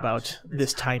write about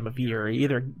this time of year.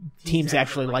 Either teams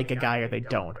actually like a guy or they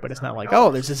don't, but it's not like,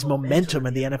 there's this momentum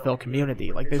in the NFL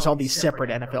community. Like there's all these separate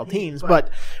NFL teams, but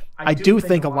I do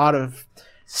think a lot of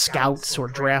scouts or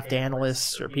draft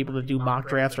analysts or people that do mock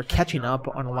drafts are catching up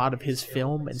on a lot of his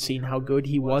film and seeing how good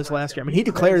he was last year. He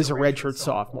declared as a redshirt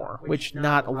sophomore, which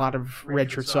not a lot of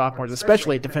redshirt sophomores,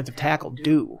 especially at defensive tackle,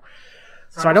 do.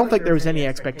 So I don't think there was any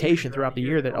expectation throughout the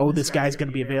year that, this guy's going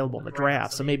to be available in the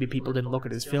draft. So maybe people didn't look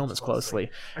at his film as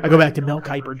closely. I go back to Mel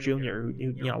Kiper Jr.,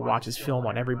 who watches film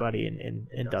on everybody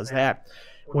and does that.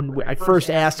 When I first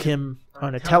asked him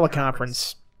on a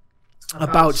teleconference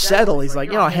about Settle, he's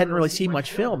like, I hadn't really seen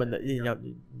much film,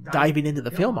 and diving into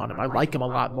the film on him, I like him a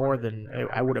lot more than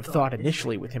I would have thought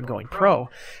initially with him going pro.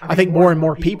 I think more and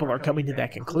more people are coming to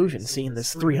that conclusion, seeing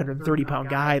this 330-pound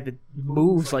guy that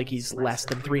moves like he's less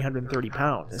than 330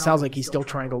 pounds. It sounds like he's still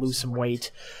trying to lose some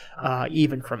weight,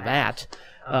 even from that.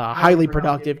 Highly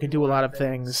productive, can do a lot of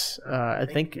things. I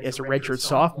think as a redshirt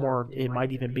sophomore, it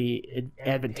might even be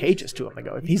advantageous to him to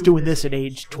go. If he's doing this at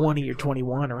age 20 or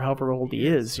 21 or however old he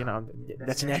is,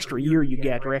 that's an extra year you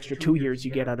get or extra 2 years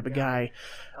you get out of a guy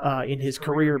in his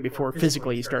career before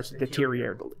physically he starts to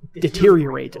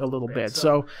deteriorate a little bit.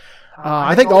 So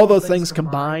I think all those things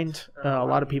combined, a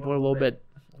lot of people are a little bit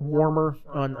warmer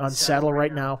on Settle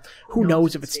right now. Who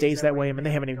knows if it stays that way?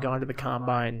 They haven't even gone to the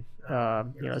combine.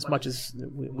 As much as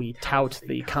we tout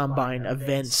the combine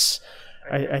events,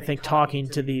 I think talking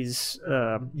to these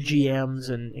GMs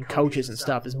and coaches and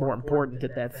stuff is more important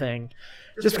at that thing,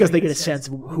 just because they get a sense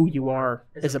of who you are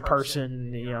as a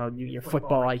person, your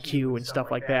football IQ and stuff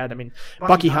like that.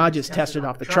 Bucky Hodges tested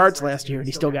off the charts last year, and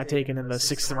he still got taken in the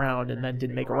 6th round and then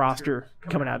didn't make a roster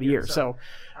coming out of the year. So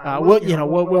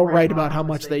we'll write about how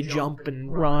much they jump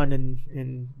and run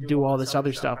and do all this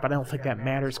other stuff, but I don't think that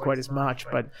matters quite as much.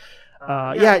 But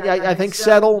I think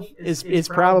Settle is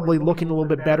probably looking a little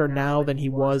bit better now than he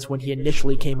was when he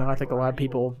initially came out. I think a lot of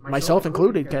people, myself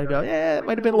included, kind of go, it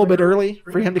might have been a little bit early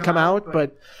for him to come out,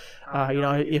 but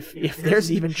if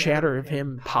there's even chatter of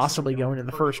him possibly going in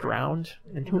the 1st round,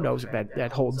 and who knows if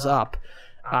that holds up,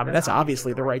 that's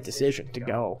obviously the right decision to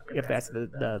go if that's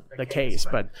the case.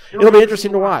 But it'll be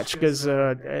interesting to watch because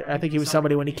I think he was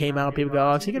somebody when he came out, people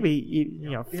go, is he going to be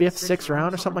 5th, 6th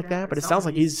round or something like that? But it sounds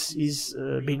like he's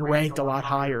being ranked a lot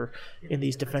higher in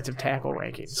these defensive tackle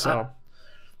rankings. So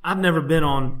I've never been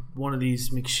on one of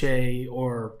these McShay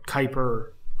or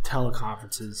Kiper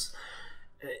teleconferences.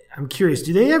 I'm curious,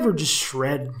 do they ever just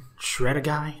shred a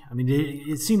guy?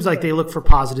 It seems like they look for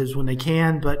positives when they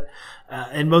can, but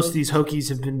and most of these Hokies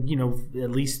have been,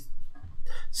 at least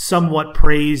somewhat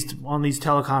praised on these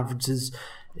teleconferences.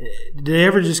 Did they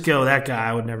ever just go, that guy,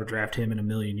 I would never draft him in a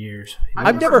million years?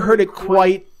 I've never heard it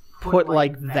quite put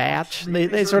like that.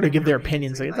 They sort of give their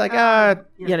opinions. It's like, I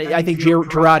think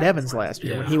Gerard Evans last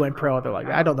year, when he went pro, they're like,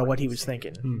 I don't know what he was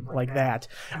thinking, like that.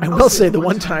 I will say the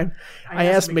one time I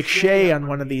asked McShay on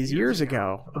one of these years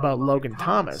ago about Logan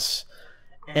Thomas,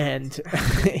 and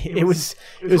it was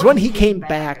when he came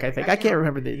back, I think. I can't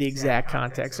remember the exact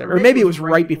context of it. Or maybe it was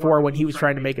right before when he was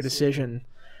trying to make a decision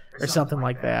or something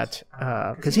like that,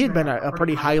 because he had been a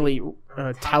pretty highly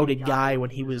touted guy when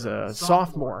he was a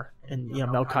sophomore. And,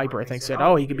 Mel Kiper, I think, said,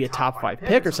 he could be a top 5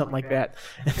 pick or something like that.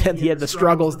 And then he had the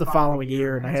struggles the following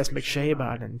year, and I asked McShay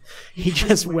about it, and he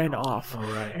just went off.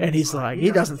 And he's like,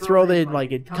 he doesn't throw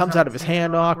it comes out of his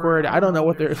hand awkward. I don't know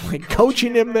what they're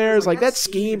coaching him there. It's like that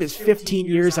scheme is 15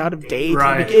 years out of date.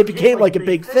 Right. It became like a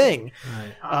big thing.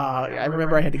 Right. I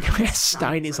remember I had to go ask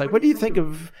Stein. He's like, what do you think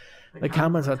of the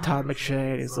comments on Todd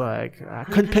McShay? He's like, I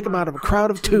couldn't pick him out of a crowd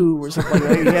of 2 or something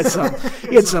like that.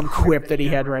 He had some quip that he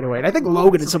had right away. And I think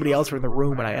Logan and somebody else were in the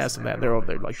room when I asked him that. And they're over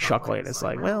there chuckling. It's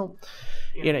like, well,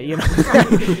 you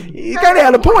kind of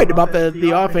had a point about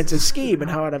the offensive scheme and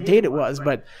how out of date it was.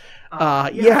 But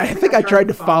I think I tried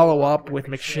to follow up with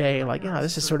McShay,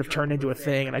 this has sort of turned into a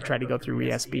thing, and I tried to go through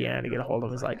ESPN to get a hold of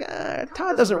him. He's like,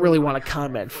 Todd doesn't really want to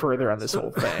comment further on this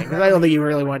whole thing, because I don't think he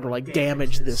really wanted to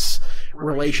damage this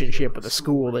relationship with the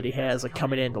school that he has,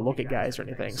 coming in to look at guys or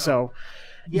anything. So,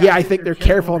 I think they're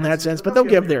careful in that sense, but they'll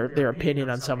give their opinion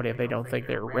on somebody if they don't think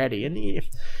they're ready. And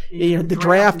the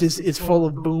draft is full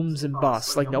of booms and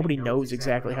busts. Nobody knows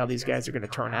exactly how these guys are going to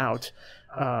turn out.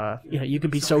 You can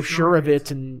be so sure of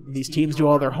it, and these teams do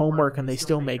all their homework, and they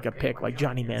still make a pick like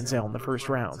Johnny Manziel in the first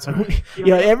round. So,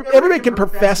 everybody can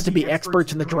profess to be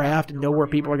experts in the draft and know where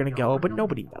people are going to go, but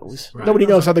nobody knows. Right. Nobody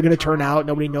knows how they're going to turn out.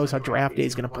 Nobody knows how draft day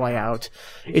is going to play out.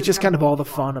 It's just kind of all the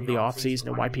fun of the offseason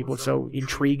and why people are so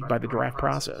intrigued by the draft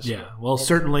process. Yeah, well,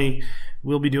 certainly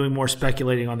we'll be doing more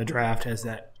speculating on the draft as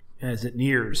it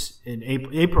nears in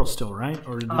April still, right?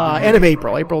 Or end of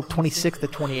April 26th to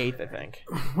 28th, I think.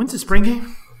 When's the spring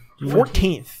game?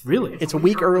 14th. Really? It's a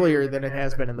week earlier than it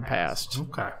has been in the past.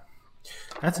 Okay.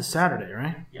 That's a Saturday,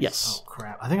 right? Yes. Oh,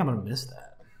 crap. I think I'm going to miss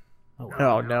that.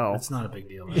 Oh, no. That's not a big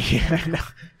deal. Yeah, no.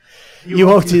 You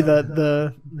won't see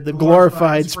the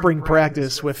glorified spring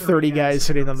practice with 30 guys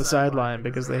sitting on the sideline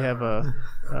because they have a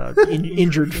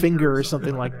injured finger or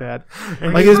something like that.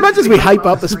 As much as we hype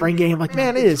up the spring game,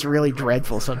 man, it is really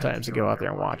dreadful sometimes to go out there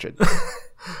and watch it.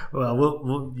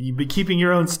 Well, you'll be keeping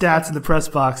your own stats in the press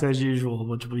box as usual,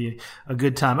 which will be a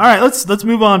good time. All right, let's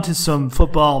move on to some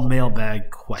football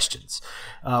mailbag questions.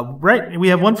 We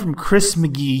have one from Chris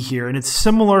McGee here, and it's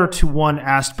similar to one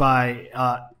asked by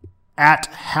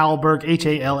at Hallberg,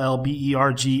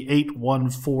 HALLBERG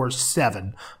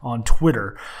 8147 on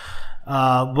Twitter.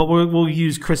 But we'll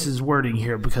use Chris's wording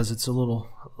here because it's a little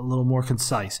more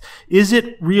concise. Is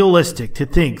it realistic to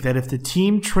think that if the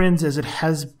team trends as it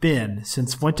has been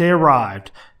since Fuente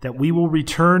arrived, that we will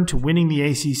return to winning the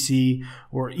ACC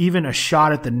or even a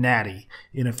shot at the Natty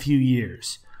in a few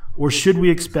years? Or should we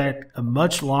expect a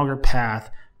much longer path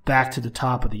back to the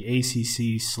top of the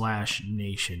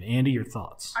ACC/nation? Andy, your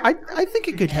thoughts? I think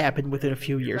it could happen within a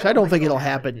few years. I don't think it'll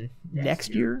happen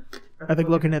next year. I think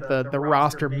looking at the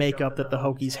roster makeup that the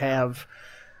Hokies have,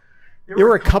 there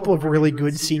were a couple of really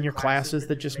good senior classes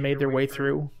that just made their way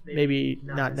through. Maybe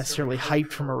not necessarily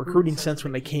hyped from a recruiting sense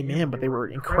when they came in, but they were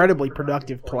incredibly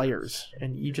productive players.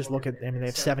 And you just look at, they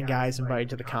have 7 guys invited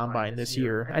to the Combine this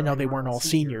year. I know they weren't all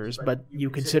seniors, but you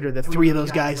consider that 3 of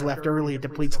those guys left early. It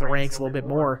depletes the ranks a little bit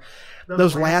more.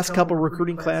 Those last couple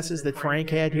recruiting classes that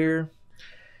Frank had here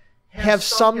have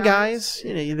some guys.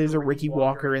 There's a Ricky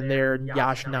Walker in there,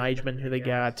 Yash Nijman, who they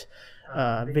got.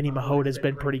 Vinny Mahota has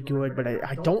been pretty good, but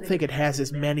I don't think it has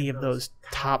as many of those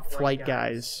top flight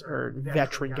guys or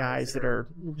veteran guys that are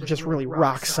just really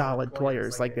rock solid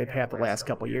players like they've had the last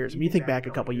couple of years. I mean, you think back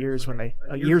a couple of years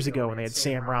years ago when they had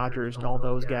Sam Rogers and all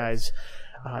those guys.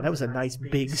 That was a nice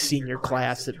big senior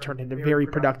class that turned into very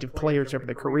productive players over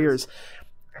their careers.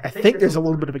 I think there's a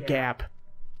little bit of a gap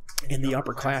in the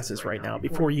upper classes right now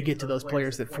before you get to those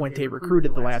players that Fuente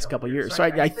recruited the last couple of years. So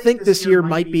I think this year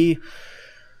might be,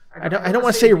 I don't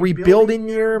want to say a rebuilding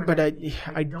year, but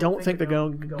I don't think they're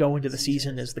going to go into the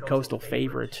season as the Coastal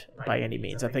favorite by any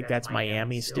means. I think that's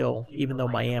Miami still, even though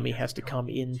Miami has to come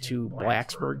into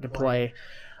Blacksburg to play.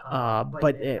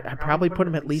 But I probably put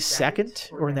them at least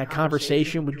second, or in that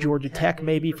conversation with Georgia Tech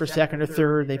maybe for second or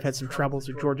third. They've had some troubles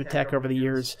with Georgia Tech over the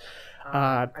years.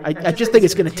 I just think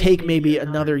it's going to take maybe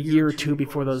another year or two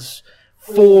before those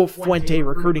full Fuente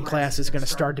recruiting class is going to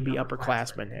start to be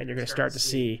upperclassmen, and you're going to start to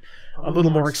see a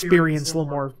little more experience, a little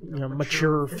more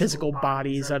mature physical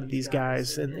bodies out of these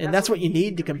guys, and that's what you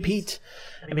need to compete.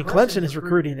 I mean, Clemson is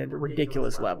recruiting at a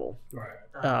ridiculous level.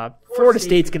 Florida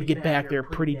State's going to get back there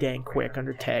pretty dang quick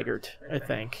under Taggart, I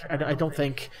think. I don't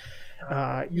think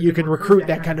you can recruit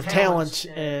that kind of talent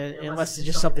unless it's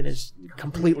just something is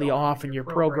completely off in your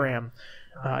program.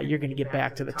 You're going to get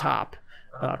back to the top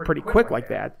pretty quick like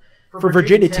that. For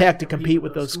Virginia Tech to compete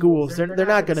with those schools, they're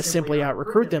not going to simply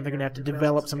out-recruit them. They're going to have to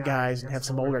develop some guys and have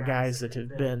some older guys that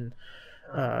have been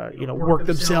work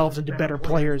themselves into better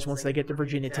players once they get to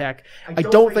Virginia Tech. I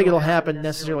don't think it'll happen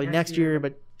necessarily next year,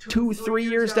 but 2-3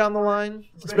 years down the line,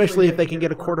 especially if they can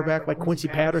get a quarterback like Quincy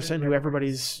Patterson, who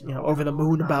everybody's over the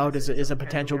moon about as a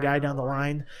potential guy down the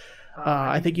line.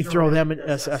 I think you throw them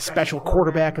a special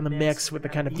quarterback in the mix with the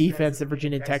kind of defense that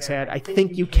Virginia Tech's had. I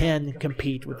think you can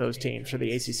compete with those teams for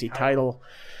the ACC title.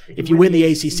 If you win the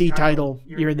ACC title,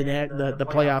 you're in the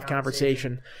playoff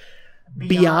conversation.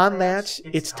 Beyond that,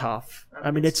 it's tough.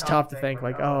 I mean, it's tough to think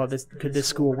could this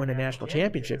school win a national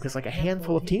championship? Because a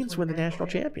handful of teams win the national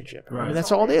championship. Right. I mean, that's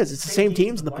all it is. It's the same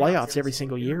teams in the playoffs every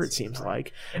single year, it seems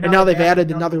like. And now they've added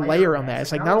another layer on that.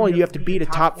 It's not only do you have to beat a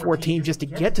top 4 team just to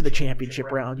get to the championship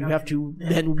round, you have to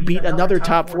then beat another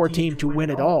top 4 team to win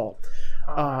it all.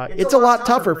 It's a lot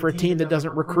tougher for a team that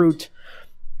doesn't recruit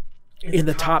in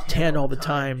the top 10 all the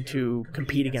time to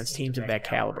compete against teams of that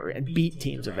caliber and beat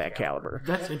teams of that caliber.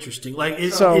 That's interesting.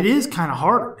 It is kind of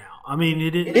harder now. I mean,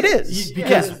 it is.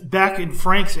 Because back in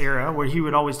Frank's era, where he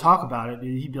would always talk about it,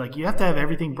 he'd be like, you have to have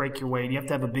everything break your way, and you have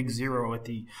to have a big 0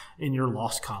 in your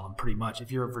loss column, pretty much,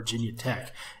 if you're a Virginia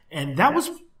Tech. And that was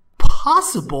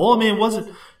possible. I mean, it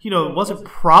wasn't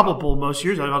probable most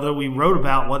years, although we wrote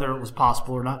about whether it was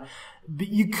possible or not. But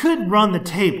you could run the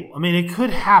table. I mean, it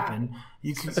could happen.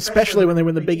 Especially when they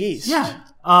win the Big East. Yeah.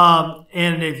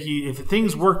 And if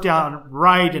things worked out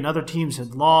right and other teams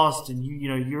had lost and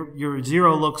your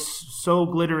 0 looks so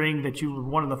glittering that you were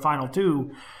one of the final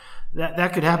 2,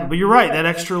 that could happen. But you're right, that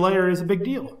extra layer is a big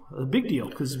deal.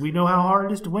 Because we know how hard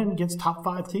it is to win against top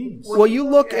 5 teams. Well, you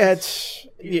look at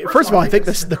first of all, I think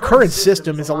the current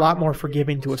system is a lot more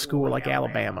forgiving to a school like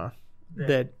Alabama.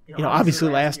 That obviously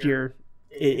last year,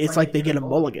 it's like they get a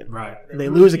mulligan. Right. They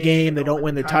lose a game, they don't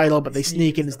win their title, but they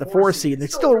sneak in as the 4th seed. They're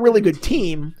still a really good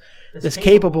team that's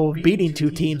capable of beating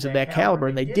 2 teams of that caliber,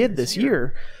 and they did this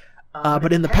year.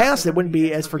 But in the past, it wouldn't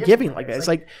be as forgiving like that. It's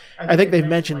like, I think they've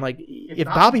mentioned, if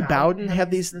Bobby Bowden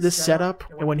had this setup,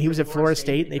 and when he was at Florida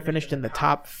State, and they finished in the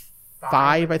top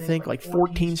 5, I think,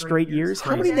 14 straight years.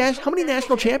 How many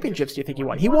national championships do you think he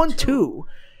won? He won 2.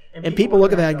 And people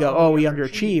look at that and go, oh, he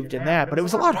underachieved in that. But it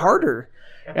was a lot harder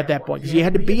at that point, because you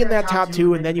had to be in that top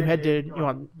 2, and then you had to,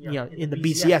 in the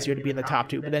BCS, you had to be in the top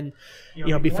 2. But then,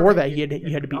 before that,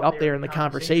 you had to be up there in the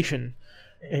conversation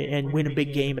and win a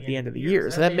big game at the end of the year.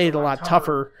 So that made it a lot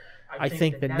tougher, I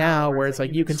think, than now, where it's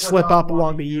you can slip up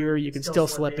along the year, you can still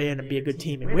slip in and be a good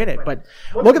team and win it. But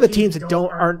look at the teams that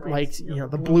aren't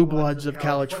the blue bloods of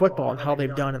college football and how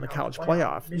they've done in the college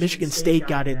playoff. Michigan State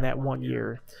got in that one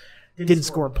year. Didn't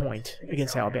score a point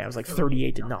against Alabama. It was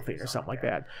 38-0 or something like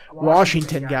that.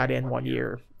 Washington got in one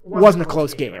year. It wasn't a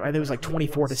close game. I think it was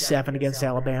 24-7 against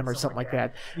Alabama or something like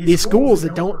that. These schools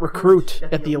that don't recruit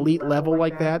at the elite level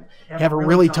like that have a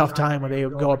really tough time when they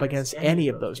go up against any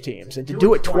of those teams. And to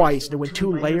do it twice, to win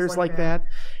 2 layers like that,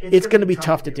 it's going to be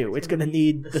tough to do. It's going to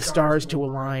need the stars to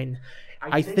align.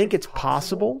 I think it's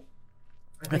possible.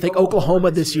 I think Oklahoma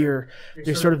this year,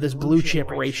 there's sort of this blue chip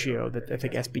ratio that I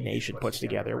think SB Nation puts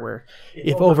together, where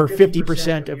if over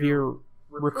 50% of your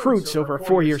recruits over a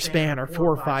 4-year span are 4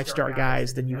 or 5-star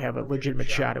guys, then you have a legitimate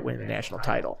shot at winning the national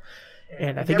title.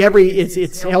 And I think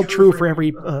it's held true for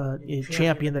every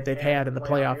champion that they've had in the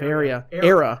playoff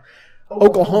era.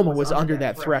 Oklahoma was under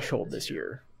that threshold this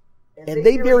year. And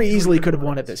they very easily could have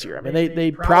won it this year. I mean,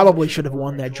 they probably should have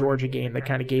won that Georgia game that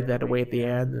kind of gave that away at the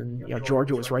end. And,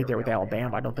 Georgia was right there with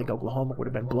Alabama. I don't think Oklahoma would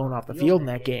have been blown off the field in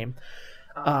that game.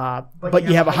 But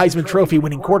you have a Heisman Trophy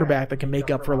winning quarterback that can make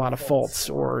up for a lot of faults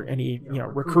or any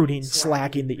recruiting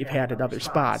slacking that you've had at other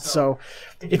spots. So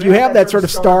if you have that sort of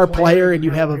star player and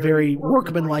you have a very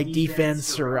workmanlike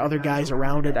defense or other guys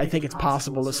around it, I think it's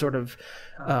possible to sort of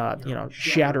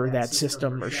shatter that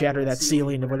system or shatter that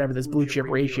ceiling of whatever this blue chip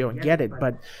ratio and get it.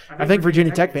 But I think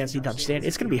Virginia Tech fans need to understand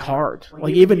it's going to be hard.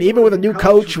 Even with a new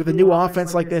coach, with a new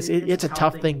offense like this, it's a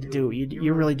tough thing to do.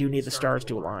 You really do need the stars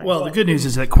to align. Well, the good news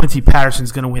is that Quincy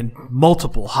Patterson's going to win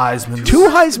multiple Heismans. 2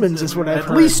 Heismans is what I've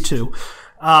heard. At least 2.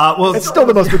 It's still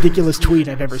the most ridiculous tweet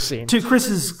I've ever seen. To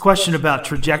Chris's question about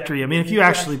trajectory, I mean, if you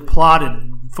actually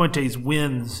plotted Fuente's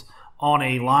wins on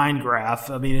a line graph,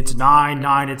 I mean, it's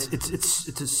 9-9.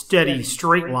 It's a steady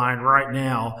straight line right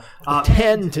now.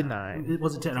 10-9.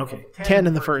 Was it 10? Okay. 10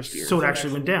 in the first year. So it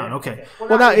actually went down. Okay.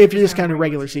 Well, now if you're just counting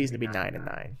regular season, it'd be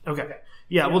 9-9. Okay.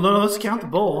 Yeah. Well, no. Let's count the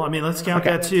bowl. I mean, let's count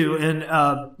that too. And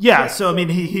so I mean,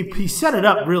 he set it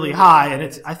up really high,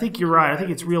 and I think you're right. I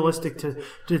think it's realistic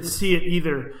to see it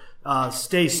either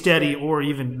stay steady or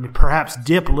even perhaps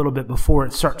dip a little bit before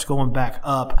it starts going back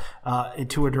up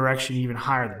into a direction even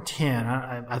higher than 10.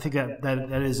 I think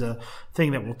that is a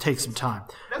thing that will take some time.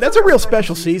 That's a real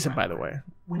special season, by the way.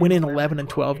 Winning 11 and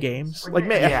 12 games.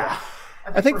 Yeah.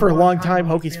 I think for a long time,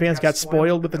 Hokies fans got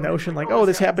spoiled with the notion like, oh,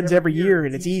 this happens every year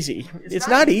and it's easy. It's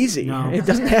not easy. No. It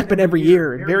doesn't happen every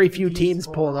year, and very few teams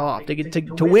pull it off.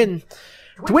 To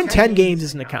win 10 games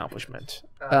is an accomplishment.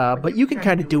 But you can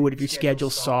kind of do it if your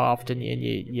schedule's soft and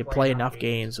you play enough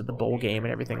games with the bowl game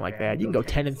and everything like that. You can go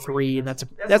 10-3, and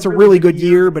that's a really good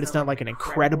year, but it's not like an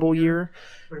incredible year.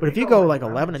 But if you go like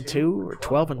 11-2 or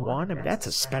 12-1, I mean, that's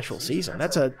a special season.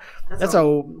 That's a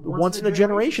once in a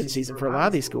generation season for a lot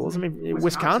of these schools. I mean,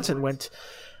 Wisconsin went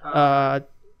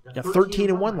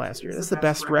 13-1 last year. That's the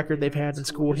best record they've had in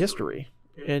school history.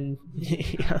 And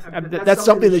that's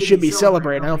something that should be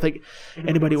celebrated. I don't think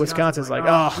anybody in Wisconsin is like,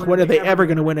 oh, when are they ever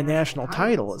going to win a national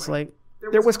title? It's like,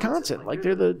 they're Wisconsin. Like,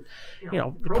 they're the,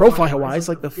 profile-wise,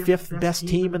 like the 5th best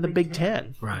team in the Big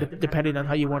Ten. Right. Depending on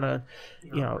how you want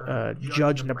to,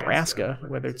 judge Nebraska,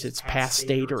 whether it's its past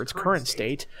state or its current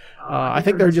state. I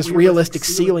think there are just realistic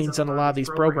ceilings on a lot of these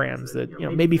programs that,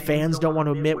 maybe fans don't want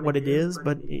to admit what it is,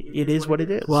 but it is what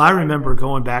it is. Well, I remember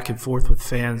going back and forth with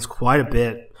fans quite a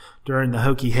bit during the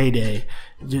Hokie heyday,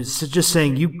 just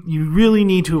saying you really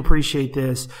need to appreciate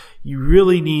this. You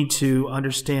really need to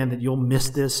understand that you'll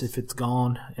miss this if it's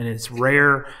gone, and it's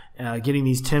rare getting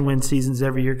these 10-win seasons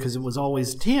every year because it was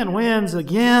always 10 wins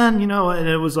again, and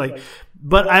it was like –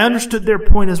 but I understood their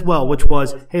point as well, which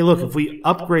was, hey, look, if we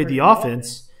upgrade the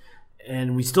offense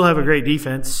and we still have a great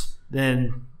defense,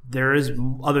 then – there is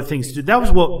other things to do.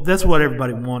 That's what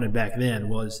everybody wanted back then.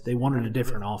 Was they wanted a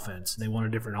different offense. They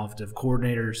wanted different offensive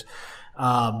coordinators,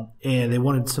 and they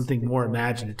wanted something more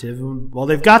imaginative. Well,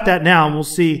 they've got that now, and we'll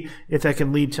see if that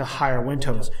can lead to higher win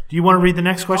totals. Do you want to read the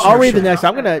next question? I'll read the next.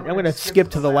 I'm gonna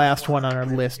skip to the last one on our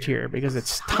list here because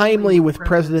it's timely with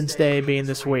President's Day being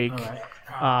this week.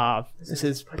 This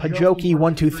is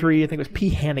Pajoki123. I think it was P.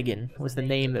 Hannigan was the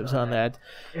name that was on that.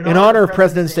 In honor of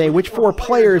President's Day, which 4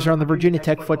 players are on the Virginia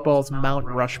Tech football's Mount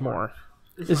Rushmore?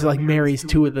 This is like marries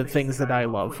 2 of the things that I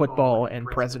love, football and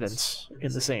presidents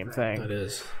in the same thing. It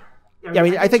is. Yeah, I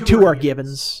mean, I think 2 are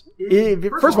givens.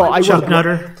 First of all, Chuck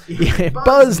Nutter. Yeah,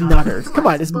 Buzz Nutter. Come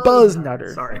on, it's Buzz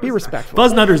Nutter. Sorry. Be respectful.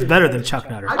 Buzz Nutter is better than Chuck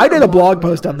Nutter. I did a blog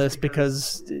post on this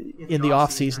because in the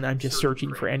off season, I'm just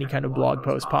searching for any kind of blog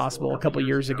post possible. A couple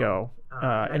years ago,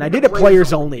 and I did it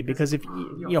players only because if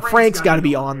Frank's got to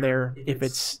be on there if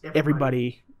it's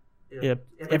everybody.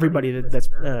 Everybody that's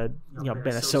been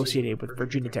associated with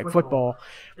Virginia Tech football,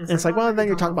 and it's like, well, then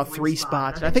you're talking about 3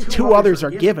 spots, and I think 2 others are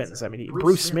givens. I mean,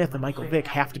 Bruce Smith and Michael Vick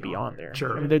have to be on there.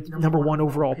 Sure, I mean, they're number 1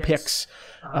 overall picks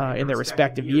in their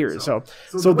respective years. So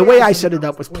the way I set it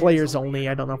up was players only.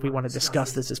 I don't know if we want to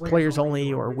discuss this as players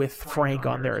only or with Frank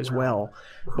on there as well.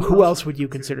 But who else would you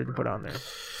consider to put on there?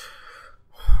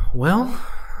 Well,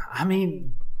 I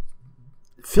mean,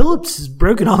 Phillips has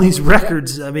broken all these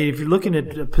records. I mean, if you're looking at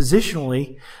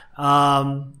positionally,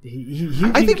 I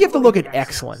think you have to look at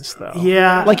excellence, though.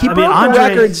 Yeah, like he broke the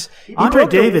records. Andre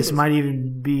Davis might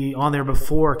even be on there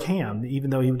before Cam, even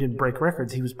though he didn't break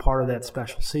records. He was part of that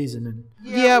special season. And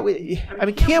yeah, I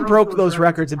mean, Cam broke those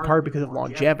records in part because of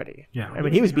longevity. Yeah, I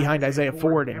mean, he was behind Isaiah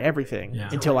Ford and everything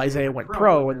until Isaiah went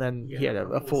pro, and then he had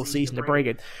a full season to break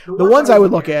it. The ones I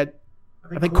would look at,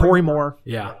 I think Corey Moore.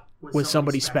 Was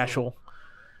somebody special.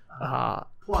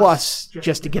 Plus,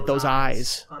 just to get those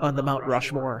eyes on the Mount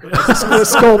Rushmore as a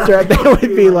sculptor, they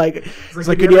would be like, it's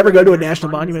like, could you ever go to a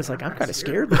national monument? It's like, I'm kind of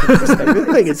scared. This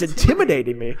thing is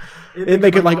intimidating me. And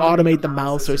they could like automate the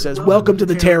mouth so it says, "Welcome to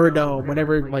the Terror Dome,"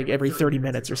 whenever, like every 30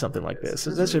 minutes or something like this. So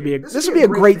this would be a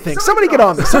great thing. Somebody get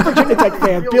on this. Some Virginia Tech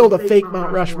fan build a fake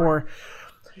Mount Rushmore.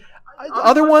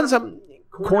 Other ones,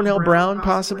 Cornell Brown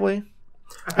possibly.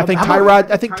 I think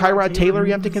Tyrod Taylor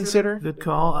you have to consider. Good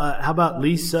call. How about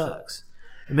Lee Suggs?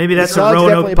 Maybe that's a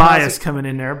Roanoke bias coming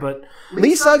in there, but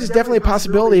Lee Suggs is definitely a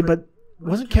possibility. But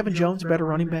wasn't Kevin Jones a better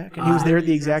running back, and he was there at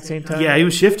the exact same time? Yeah, he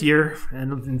was shiftier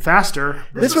and faster.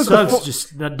 Suggs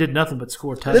just did nothing but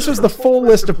score touchdowns. This was the full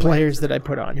list of players that I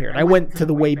put on here, and I went to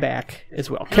the way back as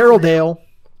well. Carroll Dale.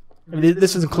 I mean,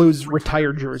 this includes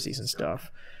retired jerseys and stuff.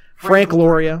 Frank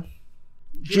Loria,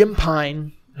 Jim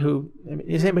Pine.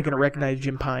 Is anybody going to recognize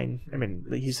Jim Pine? I mean,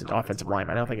 he's an offensive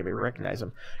lineman. I don't think anybody would recognize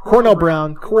him. Cornell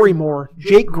Brown, Corey Moore,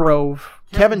 Jake Grove,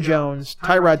 Kevin Jones,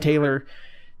 Tyrod Taylor,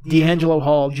 D'Angelo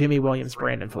Hall, Jimmy Williams,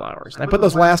 Brandon Flowers. And I put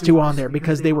those last 2 on there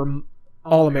because they were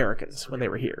All-Americans when they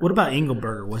were here. What about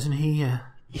Engelberger? Wasn't he?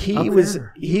 He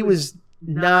was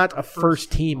not a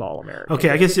first-team All-American. Okay,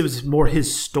 I guess it was more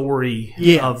his story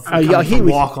of he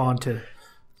walk on to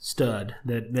stud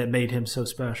that made him so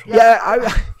special. Yeah,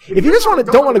 if you just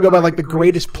don't want to go by like the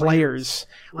greatest players,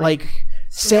 like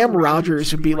Sam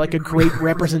Rogers would be like a great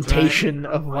representation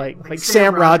of like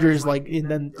Sam Rogers, like, and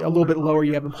then a little bit lower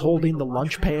you have him holding the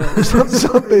lunch pail or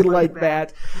something like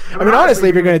that. I mean, honestly,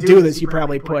 if you're going to do this, you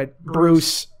probably put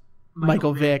Bruce,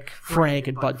 Michael Vick, Frank,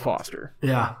 and Bud Foster.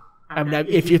 Yeah. I mean,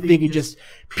 if you're thinking just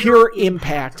pure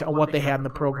impact on what they had in the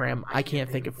program, I can't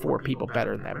think of 4 people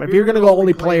better than that. But if you're going to go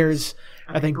only players,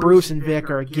 I think Bruce and Vick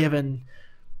are a given,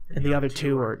 and the other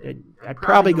 2 are. I'd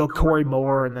probably go Corey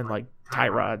Moore and then like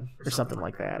Tyrod or something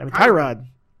like that. I mean, Tyrod,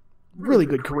 really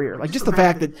good career. Like just the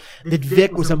fact that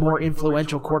Vick was a more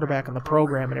influential quarterback in the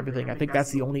program and everything. I think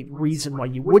that's the only reason why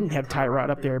you wouldn't have Tyrod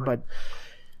up there. But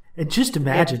and just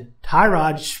imagine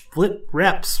Tyrod split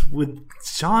reps with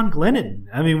Sean Glennon.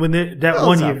 I mean, when that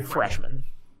 1 year freshman.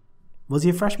 Was he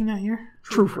a freshman that year?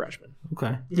 True freshman.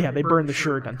 Okay. Yeah, they burned the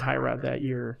shirt on Tyrod that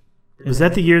year. Was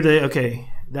that the year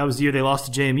that was the year they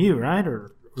lost to JMU, right?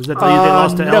 Or was that the year they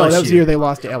lost to LSU? No, that was the year they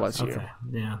lost to LSU. Okay.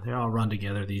 Yeah, they all run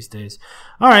together these days.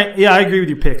 All right. Yeah, I agree with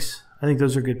your picks. I think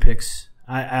those are good picks.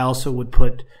 I also would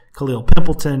put Khalil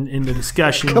Pimpleton in the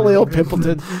discussion. Khalil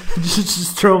Pimpleton.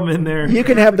 just throw him in there. You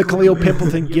can have the Khalil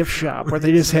Pimpleton gift shop where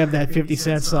they just have that 50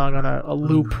 Cent song on a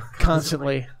loop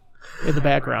constantly in the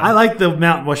background. I like the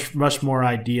Mount Rushmore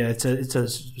idea. It's a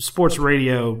sports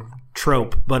radio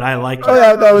trope, but I like it. Oh,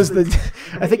 yeah, that was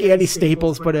I think Andy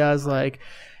Staples put it as like,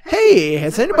 hey,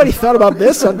 has anybody thought about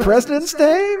this on President's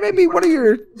Day? Maybe one of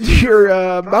your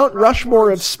Mount Rushmore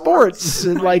of sports.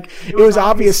 And like, it was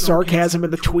obvious sarcasm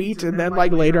in the tweet. And then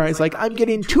like later I was like, I'm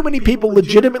getting too many people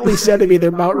legitimately sending me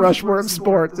their Mount Rushmore of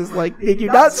sports. It's like, did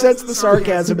you not sense the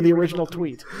sarcasm in the original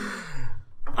tweet?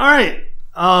 All right.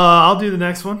 I'll do the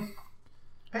next one.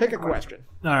 Pick a question.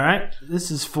 All right.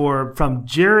 This is from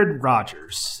Jared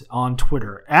Rogers on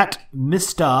Twitter at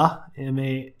Mista,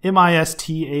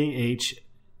 MISTAH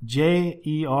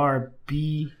JERBEAR.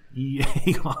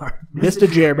 Mr.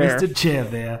 Jerbear. Mr.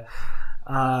 Jerbear.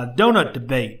 Donut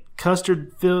debate.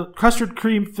 Custard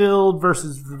cream filled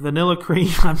versus vanilla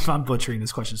cream. I'm butchering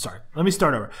this question. Sorry. Let me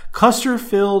start over. Custard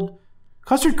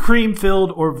cream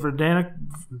filled or vanilla.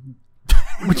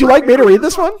 Would you like me to read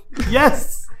this one?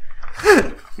 Yes.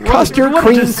 Custard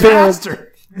cream filled.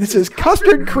 This is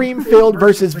custard cream filled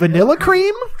versus vanilla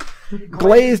cream.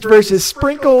 Glazed versus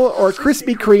sprinkle or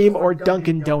Krispy Kreme or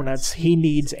Dunkin' Donuts. He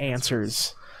needs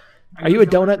answers. Are you a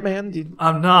donut man?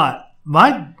 I'm not.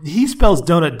 He spells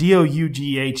donut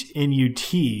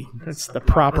DOUGHNUT. That's the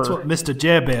proper. That's what Mr.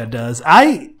 Jerbear does.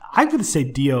 I'm going to say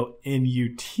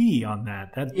DONUT on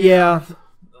that. Yeah.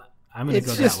 I'm going to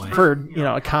go that way. It's just for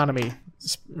economy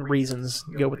reasons.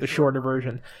 Go with the shorter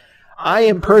version. I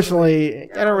am personally.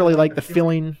 I don't really like the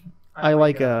filling. I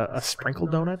like a sprinkle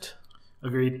donut.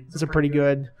 Agreed. It's a pretty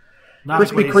good. Not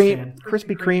Krispy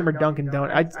Kreme or Dunkin'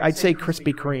 Donuts. I'd say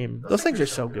Krispy Kreme. Those things are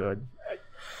so good.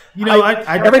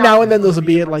 Every now and then those will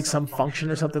be at like some function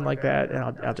or something like that,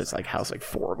 and I'll just like house like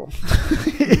 4 of them.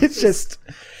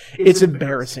 It's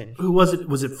embarrassing. Who was it?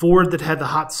 Was it Ford that had the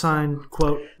hot sign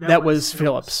quote? That was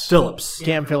Phillips.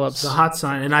 Cam Phillips. The hot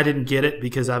sign, and I didn't get it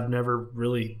because I've never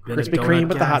really been Krispy Kreme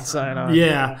with the hot sign on.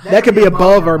 Yeah, that could be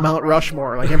above our Mount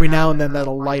Rushmore. Like every now and then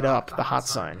that'll light up the hot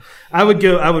sign. I would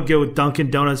go with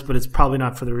Dunkin' Donuts, but it's probably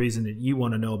not for the reason that you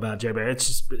want to know about, Jay Bear. It's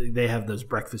just they have those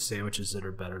breakfast sandwiches that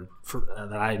are better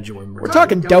that I enjoy more. We're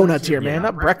talking donuts here, man,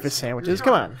 not breakfast sandwiches.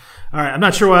 Come on. All right, I'm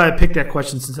not sure why I picked that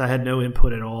question since I had no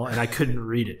input at all and I couldn't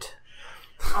read it.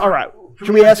 All right.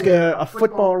 Should we ask a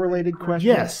football-related question?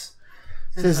 Yes.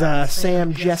 This is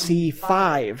Sam Jesse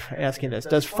 5 asking this.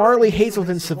 Does Farley,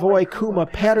 Hazelton, Savoy, Kuma,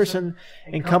 Patterson,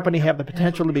 and company have the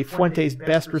potential to be Fuente's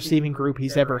best receiving group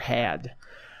he's ever had?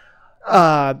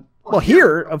 Well,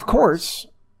 here, of course.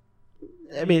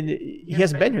 I mean, he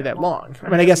hasn't been here that long. I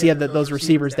mean, I guess he had those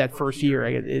receivers that first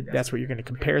year. That's what you're going to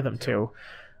compare them to.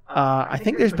 I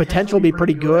think there's potential to be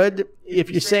pretty good. If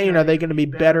you're saying, are they going to be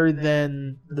better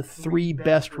than the 3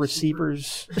 best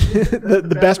receivers,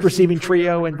 the best receiving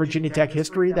trio in Virginia Tech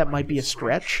history, that might be a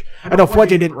stretch. I know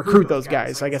Fuente didn't recruit those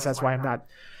guys, so I guess that's why I'm not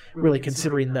really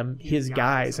considering them his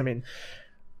guys. I mean,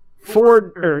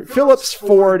 Phillips,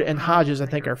 Ford, and Hodges, I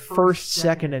think, are first,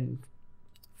 second, and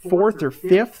 4th or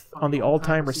 5th on the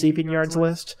all-time receiving yards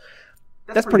list.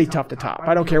 That's pretty tough to top.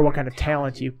 I don't care what kind of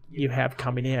talent you have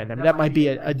coming in. I mean, that might be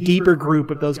a deeper group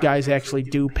if those guys actually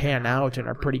do pan out and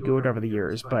are pretty good over the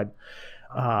years. But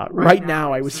right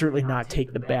now, I would certainly not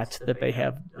take the bet that they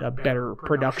have a better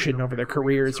production over their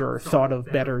careers or thought of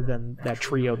better than that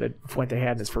trio that Fuente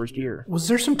had in his first year. Was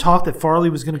there some talk that Farley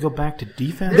was going to go back to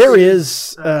defense? There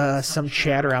is some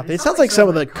chatter out there. It sounds like some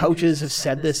of the coaches have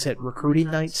said this at recruiting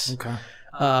nights. Okay.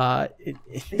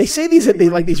 They say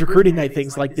these recruiting night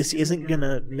things like this isn't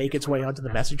gonna make its way onto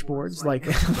the message boards. Like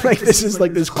this is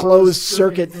like this closed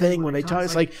circuit thing when they talk.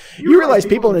 It's like you realize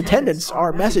people in attendance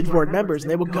are message board members,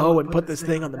 and they will go and put this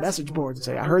thing on the message board and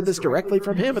say, "I heard this directly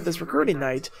from him at this recruiting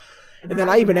night." And then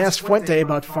I even asked Fuente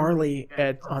about Farley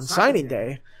on signing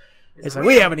day. It's like,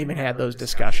 we haven't even had those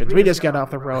discussions. We just got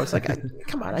off the road. It's like,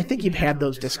 come on, I think you've had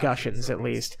those discussions at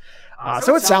least.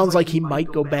 So it sounds like he might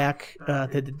go back to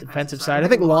the defensive side. I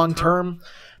think long term,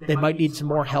 they might need some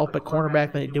more help at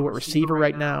cornerback than they do at receiver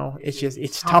right now.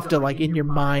 It's tough to, like, in your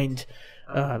mind,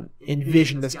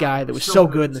 envision this guy that was so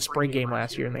good in the spring game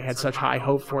last year and they had such high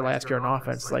hope for last year on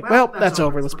offense. Like, well, that's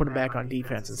over. Let's put him back on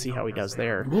defense and see how he does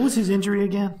there. What was his injury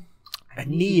again? A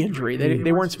knee injury.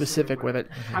 They weren't specific with it.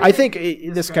 I think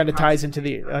this kind of ties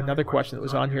into another question that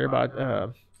was on here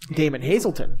about Damon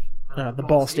Hazelton, the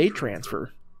Ball State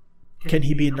transfer. Can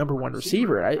he be a number one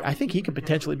receiver? I think he could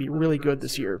potentially be really good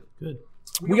this year. Good.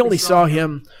 We only saw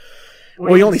him.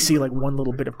 Well, you only see like one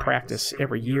little bit of practice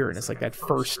every year, and it's like that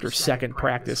first or second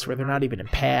practice where they're not even in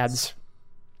pads.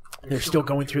 They're still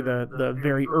going through the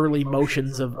very early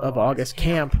motions of August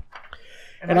camp.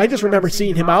 And I just remember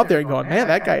seeing him out there and going, man,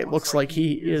 that guy looks like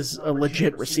he is a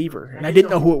legit receiver. And I didn't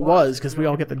know who it was because we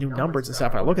all get the new numbers and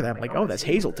stuff. And I look at that, I'm like, oh, that's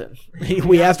Hazelton.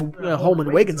 We asked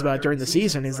Holman Wiggins about it during the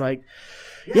season. He's like,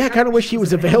 yeah, I kind of wish he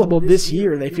was available this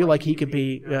year. They feel like he could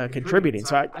be contributing.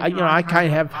 So I kind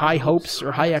of have high hopes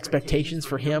or high expectations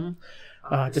for him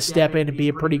to step in and be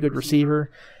a pretty good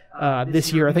receiver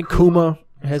this year. I think Kuma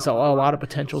has a lot of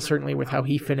potential, certainly with how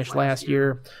he finished last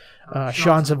year.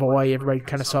 Sean Savoy, everybody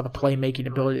kind of saw the playmaking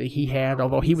ability that he had,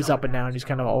 although he was up and down. He's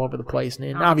kind of all over the place.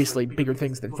 And obviously bigger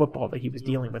things than football that he was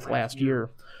dealing with last year.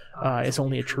 Is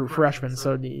only a true freshman,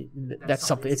 so that's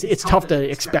something. It's tough to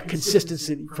expect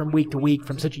consistency from week to week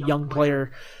from such a young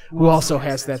player who also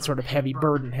has that sort of heavy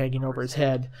burden hanging over his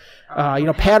head.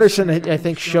 Patterson, I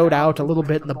think, showed out a little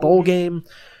bit in the bowl game.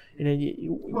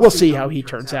 We'll see how he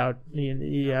turns out.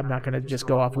 I'm not going to just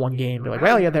go off one game and be like,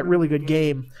 well, he had that really good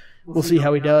game. We'll see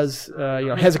how he does.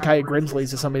 Hezekiah Grimsley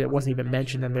is somebody that wasn't even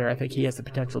mentioned in there. I think he has the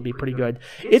potential to be pretty good.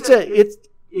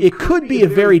 It could be a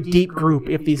very deep group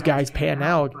if these guys pan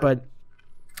out, but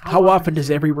how often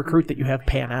does every recruit that you have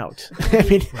pan out? I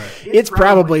mean, it's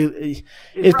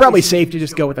probably safe to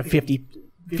just go with a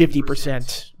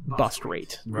 50% bust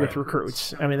rate with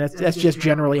recruits. I mean, that's just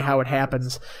generally how it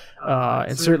happens.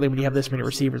 And certainly when you have this many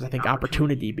receivers, I think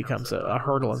opportunity becomes a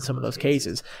hurdle in some of those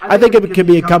cases. I think it could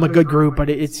become a good group,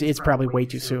 but it's probably way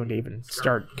too soon to even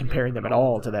start comparing them at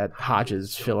all to that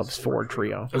Hodges, Phillips, Ford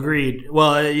trio. Agreed.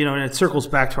 Well, and it circles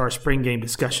back to our spring game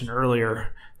discussion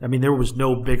earlier. I mean, there was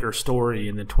no bigger story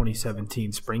in the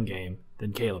 2017 spring game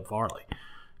than Caleb Farley.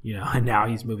 And now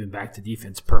he's moving back to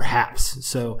defense, perhaps.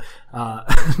 So,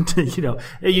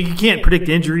 you can't predict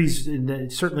injuries.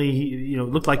 And certainly, it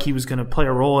looked like he was going to play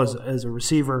a role as a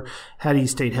receiver had he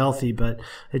stayed healthy. But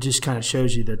it just kind of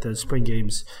shows you that those spring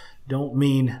games don't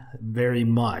mean very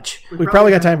much. We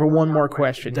probably got time for one more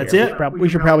question. That's here. it? We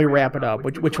should probably wrap it up.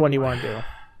 Which one do you want to do?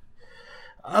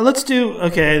 Let's do,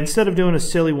 instead of doing a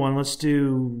silly one, let's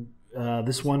do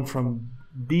this one from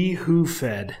B. Who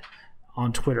Fed.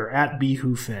 On Twitter, at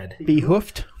BeWhoFed.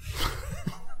 Behoofed?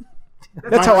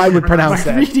 That's how I would pronounce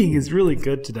that. My reading is really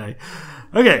good today.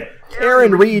 Okay.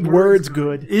 Aaron Reed, words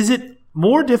good. Is it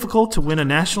more difficult to win a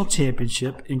national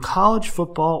championship in college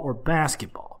football or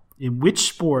basketball? In which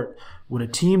sport would a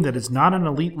team that is not an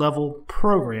elite level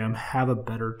program have a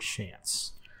better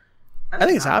chance? I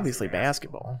think it's obviously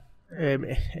basketball.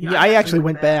 I actually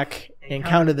went back and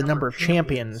counted the number of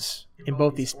champions in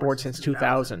both these sports since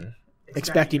 2000.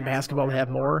 Expecting basketball to have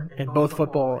more, and both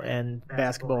football and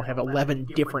basketball have 11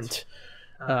 different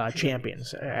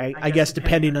champions. I guess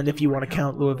depending on if you want to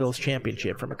count Louisville's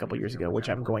championship from a couple years ago, which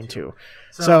I'm going to.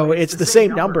 So it's the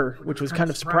same number, which was kind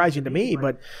of surprising to me,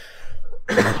 but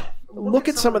look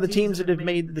at some of the teams that have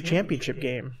made the championship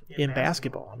game in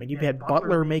basketball. I mean, you've had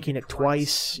Butler making it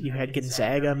twice. You had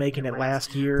Gonzaga making it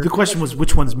last year. The question was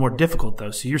which one's more difficult,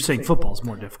 though. So you're saying football is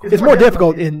more difficult. It's more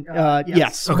difficult in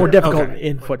more difficult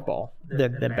in football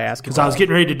than basketball. Because I was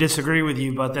getting ready to disagree with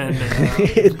you, but then,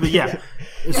 but yeah.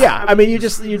 Yeah, I mean, you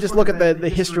just look at the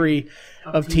history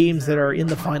of teams that are in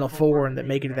the Final Four and that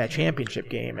make it to that championship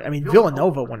game. I mean,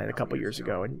 Villanova won it a couple years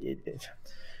ago, and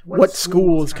what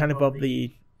school is kind of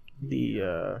the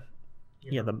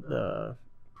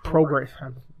program?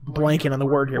 I'm blanking on the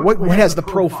word here. What has the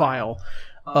profile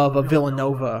of a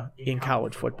Villanova in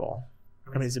college football?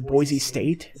 I mean, is it Boise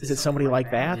State? Is it somebody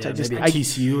like that? Yeah, maybe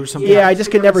TCU or something. Yeah, I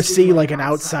just could never see like an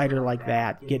outsider like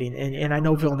that getting. And I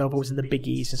know Villanova was in the Big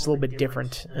East. It's a little bit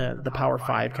different. The Power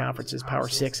 5 conferences, Power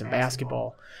 6 in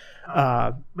basketball.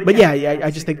 But yeah,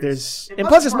 I just think and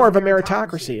plus it's more of a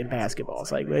meritocracy in basketball.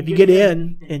 It's like if you get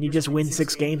in and you just win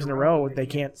 6 games in a row, they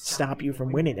can't stop you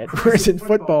from winning it. Whereas in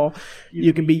football,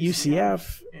 you can beat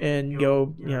UCF and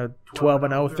go 12-0,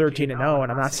 13-0,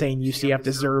 and I'm not saying UCF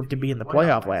deserved to be in the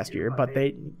playoff last year, but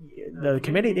the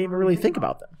committee didn't even really think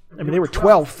about them. I mean, they were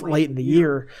 12th late in the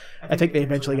year. I think they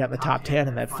eventually got in the top 10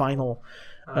 in that final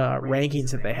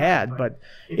rankings that they had. But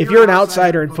if you're an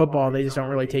outsider in football, they just don't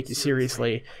really take you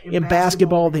seriously. In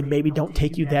basketball, they maybe don't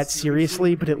take you that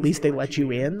seriously, but at least they let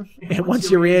you in. And once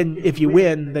you're in, if you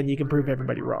win, then you can prove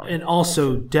everybody wrong. And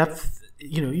also depth.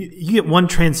 You get one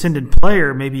transcendent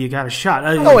player, maybe you got a shot.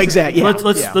 Exactly. Yeah.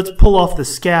 Let's pull off the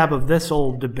scab of this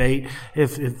old debate.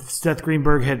 If Seth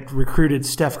Greenberg had recruited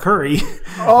Steph Curry,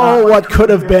 what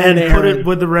could have been, and put it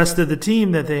with the rest of the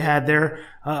team that they had there,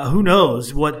 who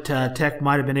knows what Tech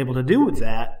might have been able to do with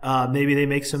that? Maybe they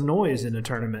make some noise in a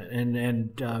tournament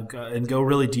and go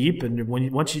really deep. And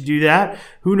once you do that,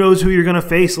 who knows who you're going to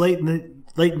face late in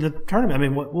the tournament. I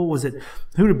mean, what was it?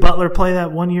 Who did Butler play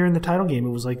that one year in the title game?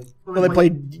 It was like... Well, they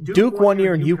played Duke one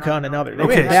year and UConn another. They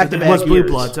okay, back-to-back so it was Blue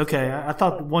years. Bloods. Okay, I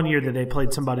thought one year that they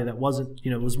played somebody that wasn't,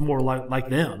 was more like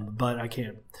them, but I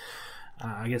can't...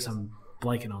 I guess I'm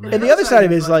blanking on that. And the other side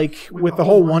of it is, like, with the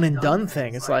whole one-and-done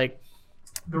thing, it's like,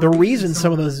 the reason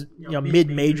some of those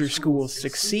mid-major schools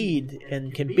succeed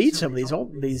and can beat some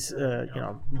of these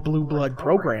blue blood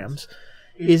programs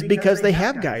is because they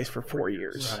have guys for 4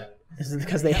 years. Right. Is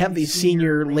because they have these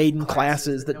senior-laden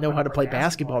classes that know how to play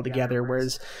basketball together,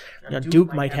 whereas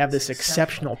Duke might have this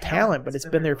exceptional talent, but it's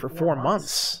been there for 4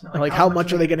 months. Like, how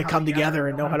much are they going to come together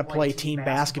and know how to play team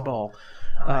basketball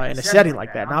in a setting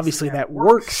like that? And obviously that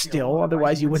works still,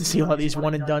 otherwise you wouldn't see a lot of these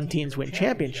one-and-done teams win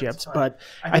championships, but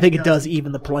I think it does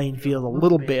even the playing field a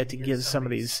little bit and gives some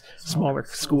of these smaller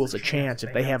schools a chance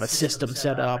if they have a system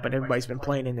set up and everybody's been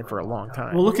playing in it for a long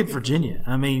time. Well, look at Virginia.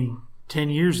 I mean, 10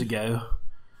 years ago,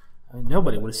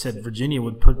 nobody would have said Virginia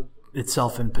would put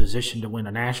itself in position to win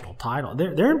a national title.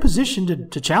 They're in position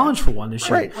to challenge for one this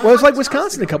year. Right. Well, it's like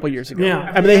Wisconsin a couple of years ago.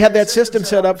 Yeah. I mean, they had that system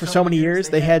set up for so many years.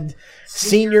 They had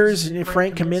seniors,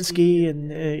 Frank Kaminsky,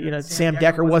 and Sam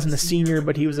Decker wasn't a senior,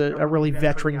 but he was a really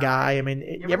veteran guy. I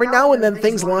mean, every now and then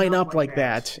things line up like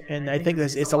that, and I think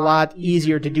it's a lot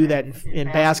easier to do that in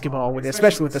basketball,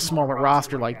 especially with a smaller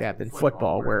roster like that, than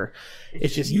football, where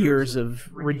it's just years of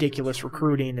ridiculous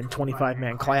recruiting and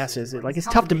 25-man classes. It's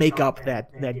tough to make up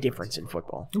that difference in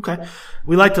football. Okay.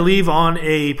 We like to leave on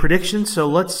a prediction, so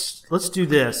let's do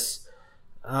this.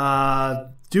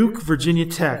 Duke, Virginia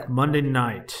Tech, Monday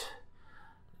night.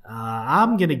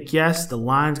 I'm going to guess the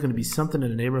line's going to be something in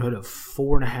the neighborhood of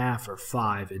 4.5 or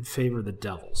 5 in favor of the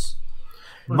Devils.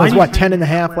 It was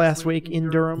 10.5 last week in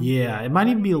Durham? Yeah, it might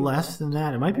even be less than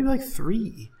that. It might be like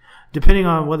 3, depending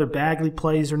on whether Bagley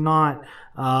plays or not.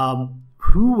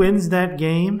 Who wins that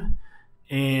game?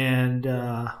 And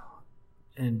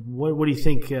what do you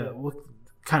think? What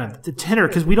kind of the tenor?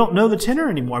 Because we don't know the tenor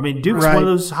anymore. I mean, Duke's one of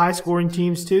those high-scoring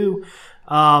teams too,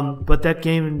 but that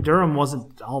game in Durham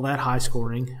wasn't all that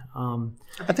high-scoring.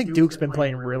 I think Duke's been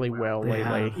playing really well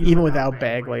lately, even without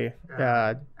Bagley.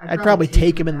 I'd probably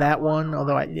take him in that one,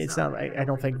 although it's not. I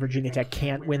don't think Virginia Tech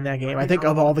can't win that game. I think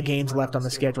of all the games left on the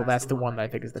schedule, that's the one that I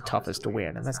think is the toughest to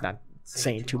win, and that's not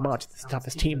saying too much. It's the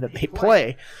toughest team that they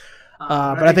play.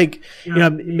 But I think,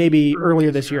 maybe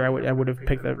earlier this year I would have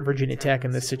picked the Virginia Tech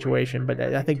in this situation, but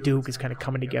I think Duke is kind of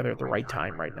coming together at the right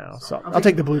time right now. So I'll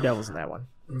take the Blue Devils in that one.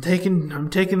 I'm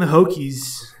taking the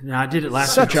Hokies. I did it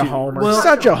last week. Such a homer.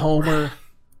 Such a homer.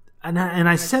 And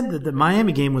I said that the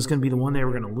Miami game was going to be the one they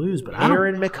were going to lose, but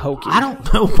Aaron McHokey. I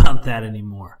don't know about that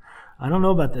anymore. I don't know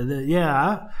about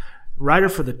that. Writer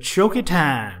for the Choke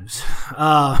Times.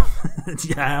 How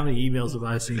many emails have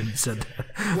I seen said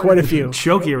that? Quite a few.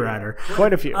 Choke writer.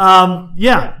 Quite a few.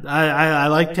 I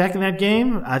like taking that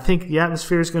game. I think the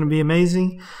atmosphere is going to be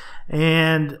amazing.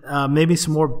 And maybe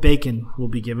some more bacon will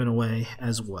be given away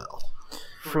as well.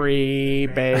 Free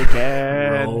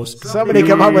bacon. Somebody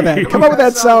come up with that. Come up with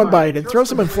that soundbite and throw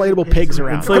some inflatable pigs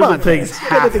around. Inflatable pigs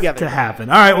have to happen.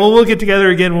 All right, well, we'll get together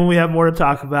again when we have more to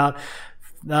talk about.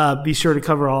 Be sure to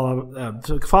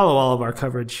follow all of our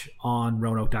coverage on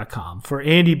Roanoke.com. For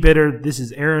Andy Bitter, this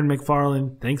is Aaron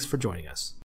McFarland. Thanks for joining us.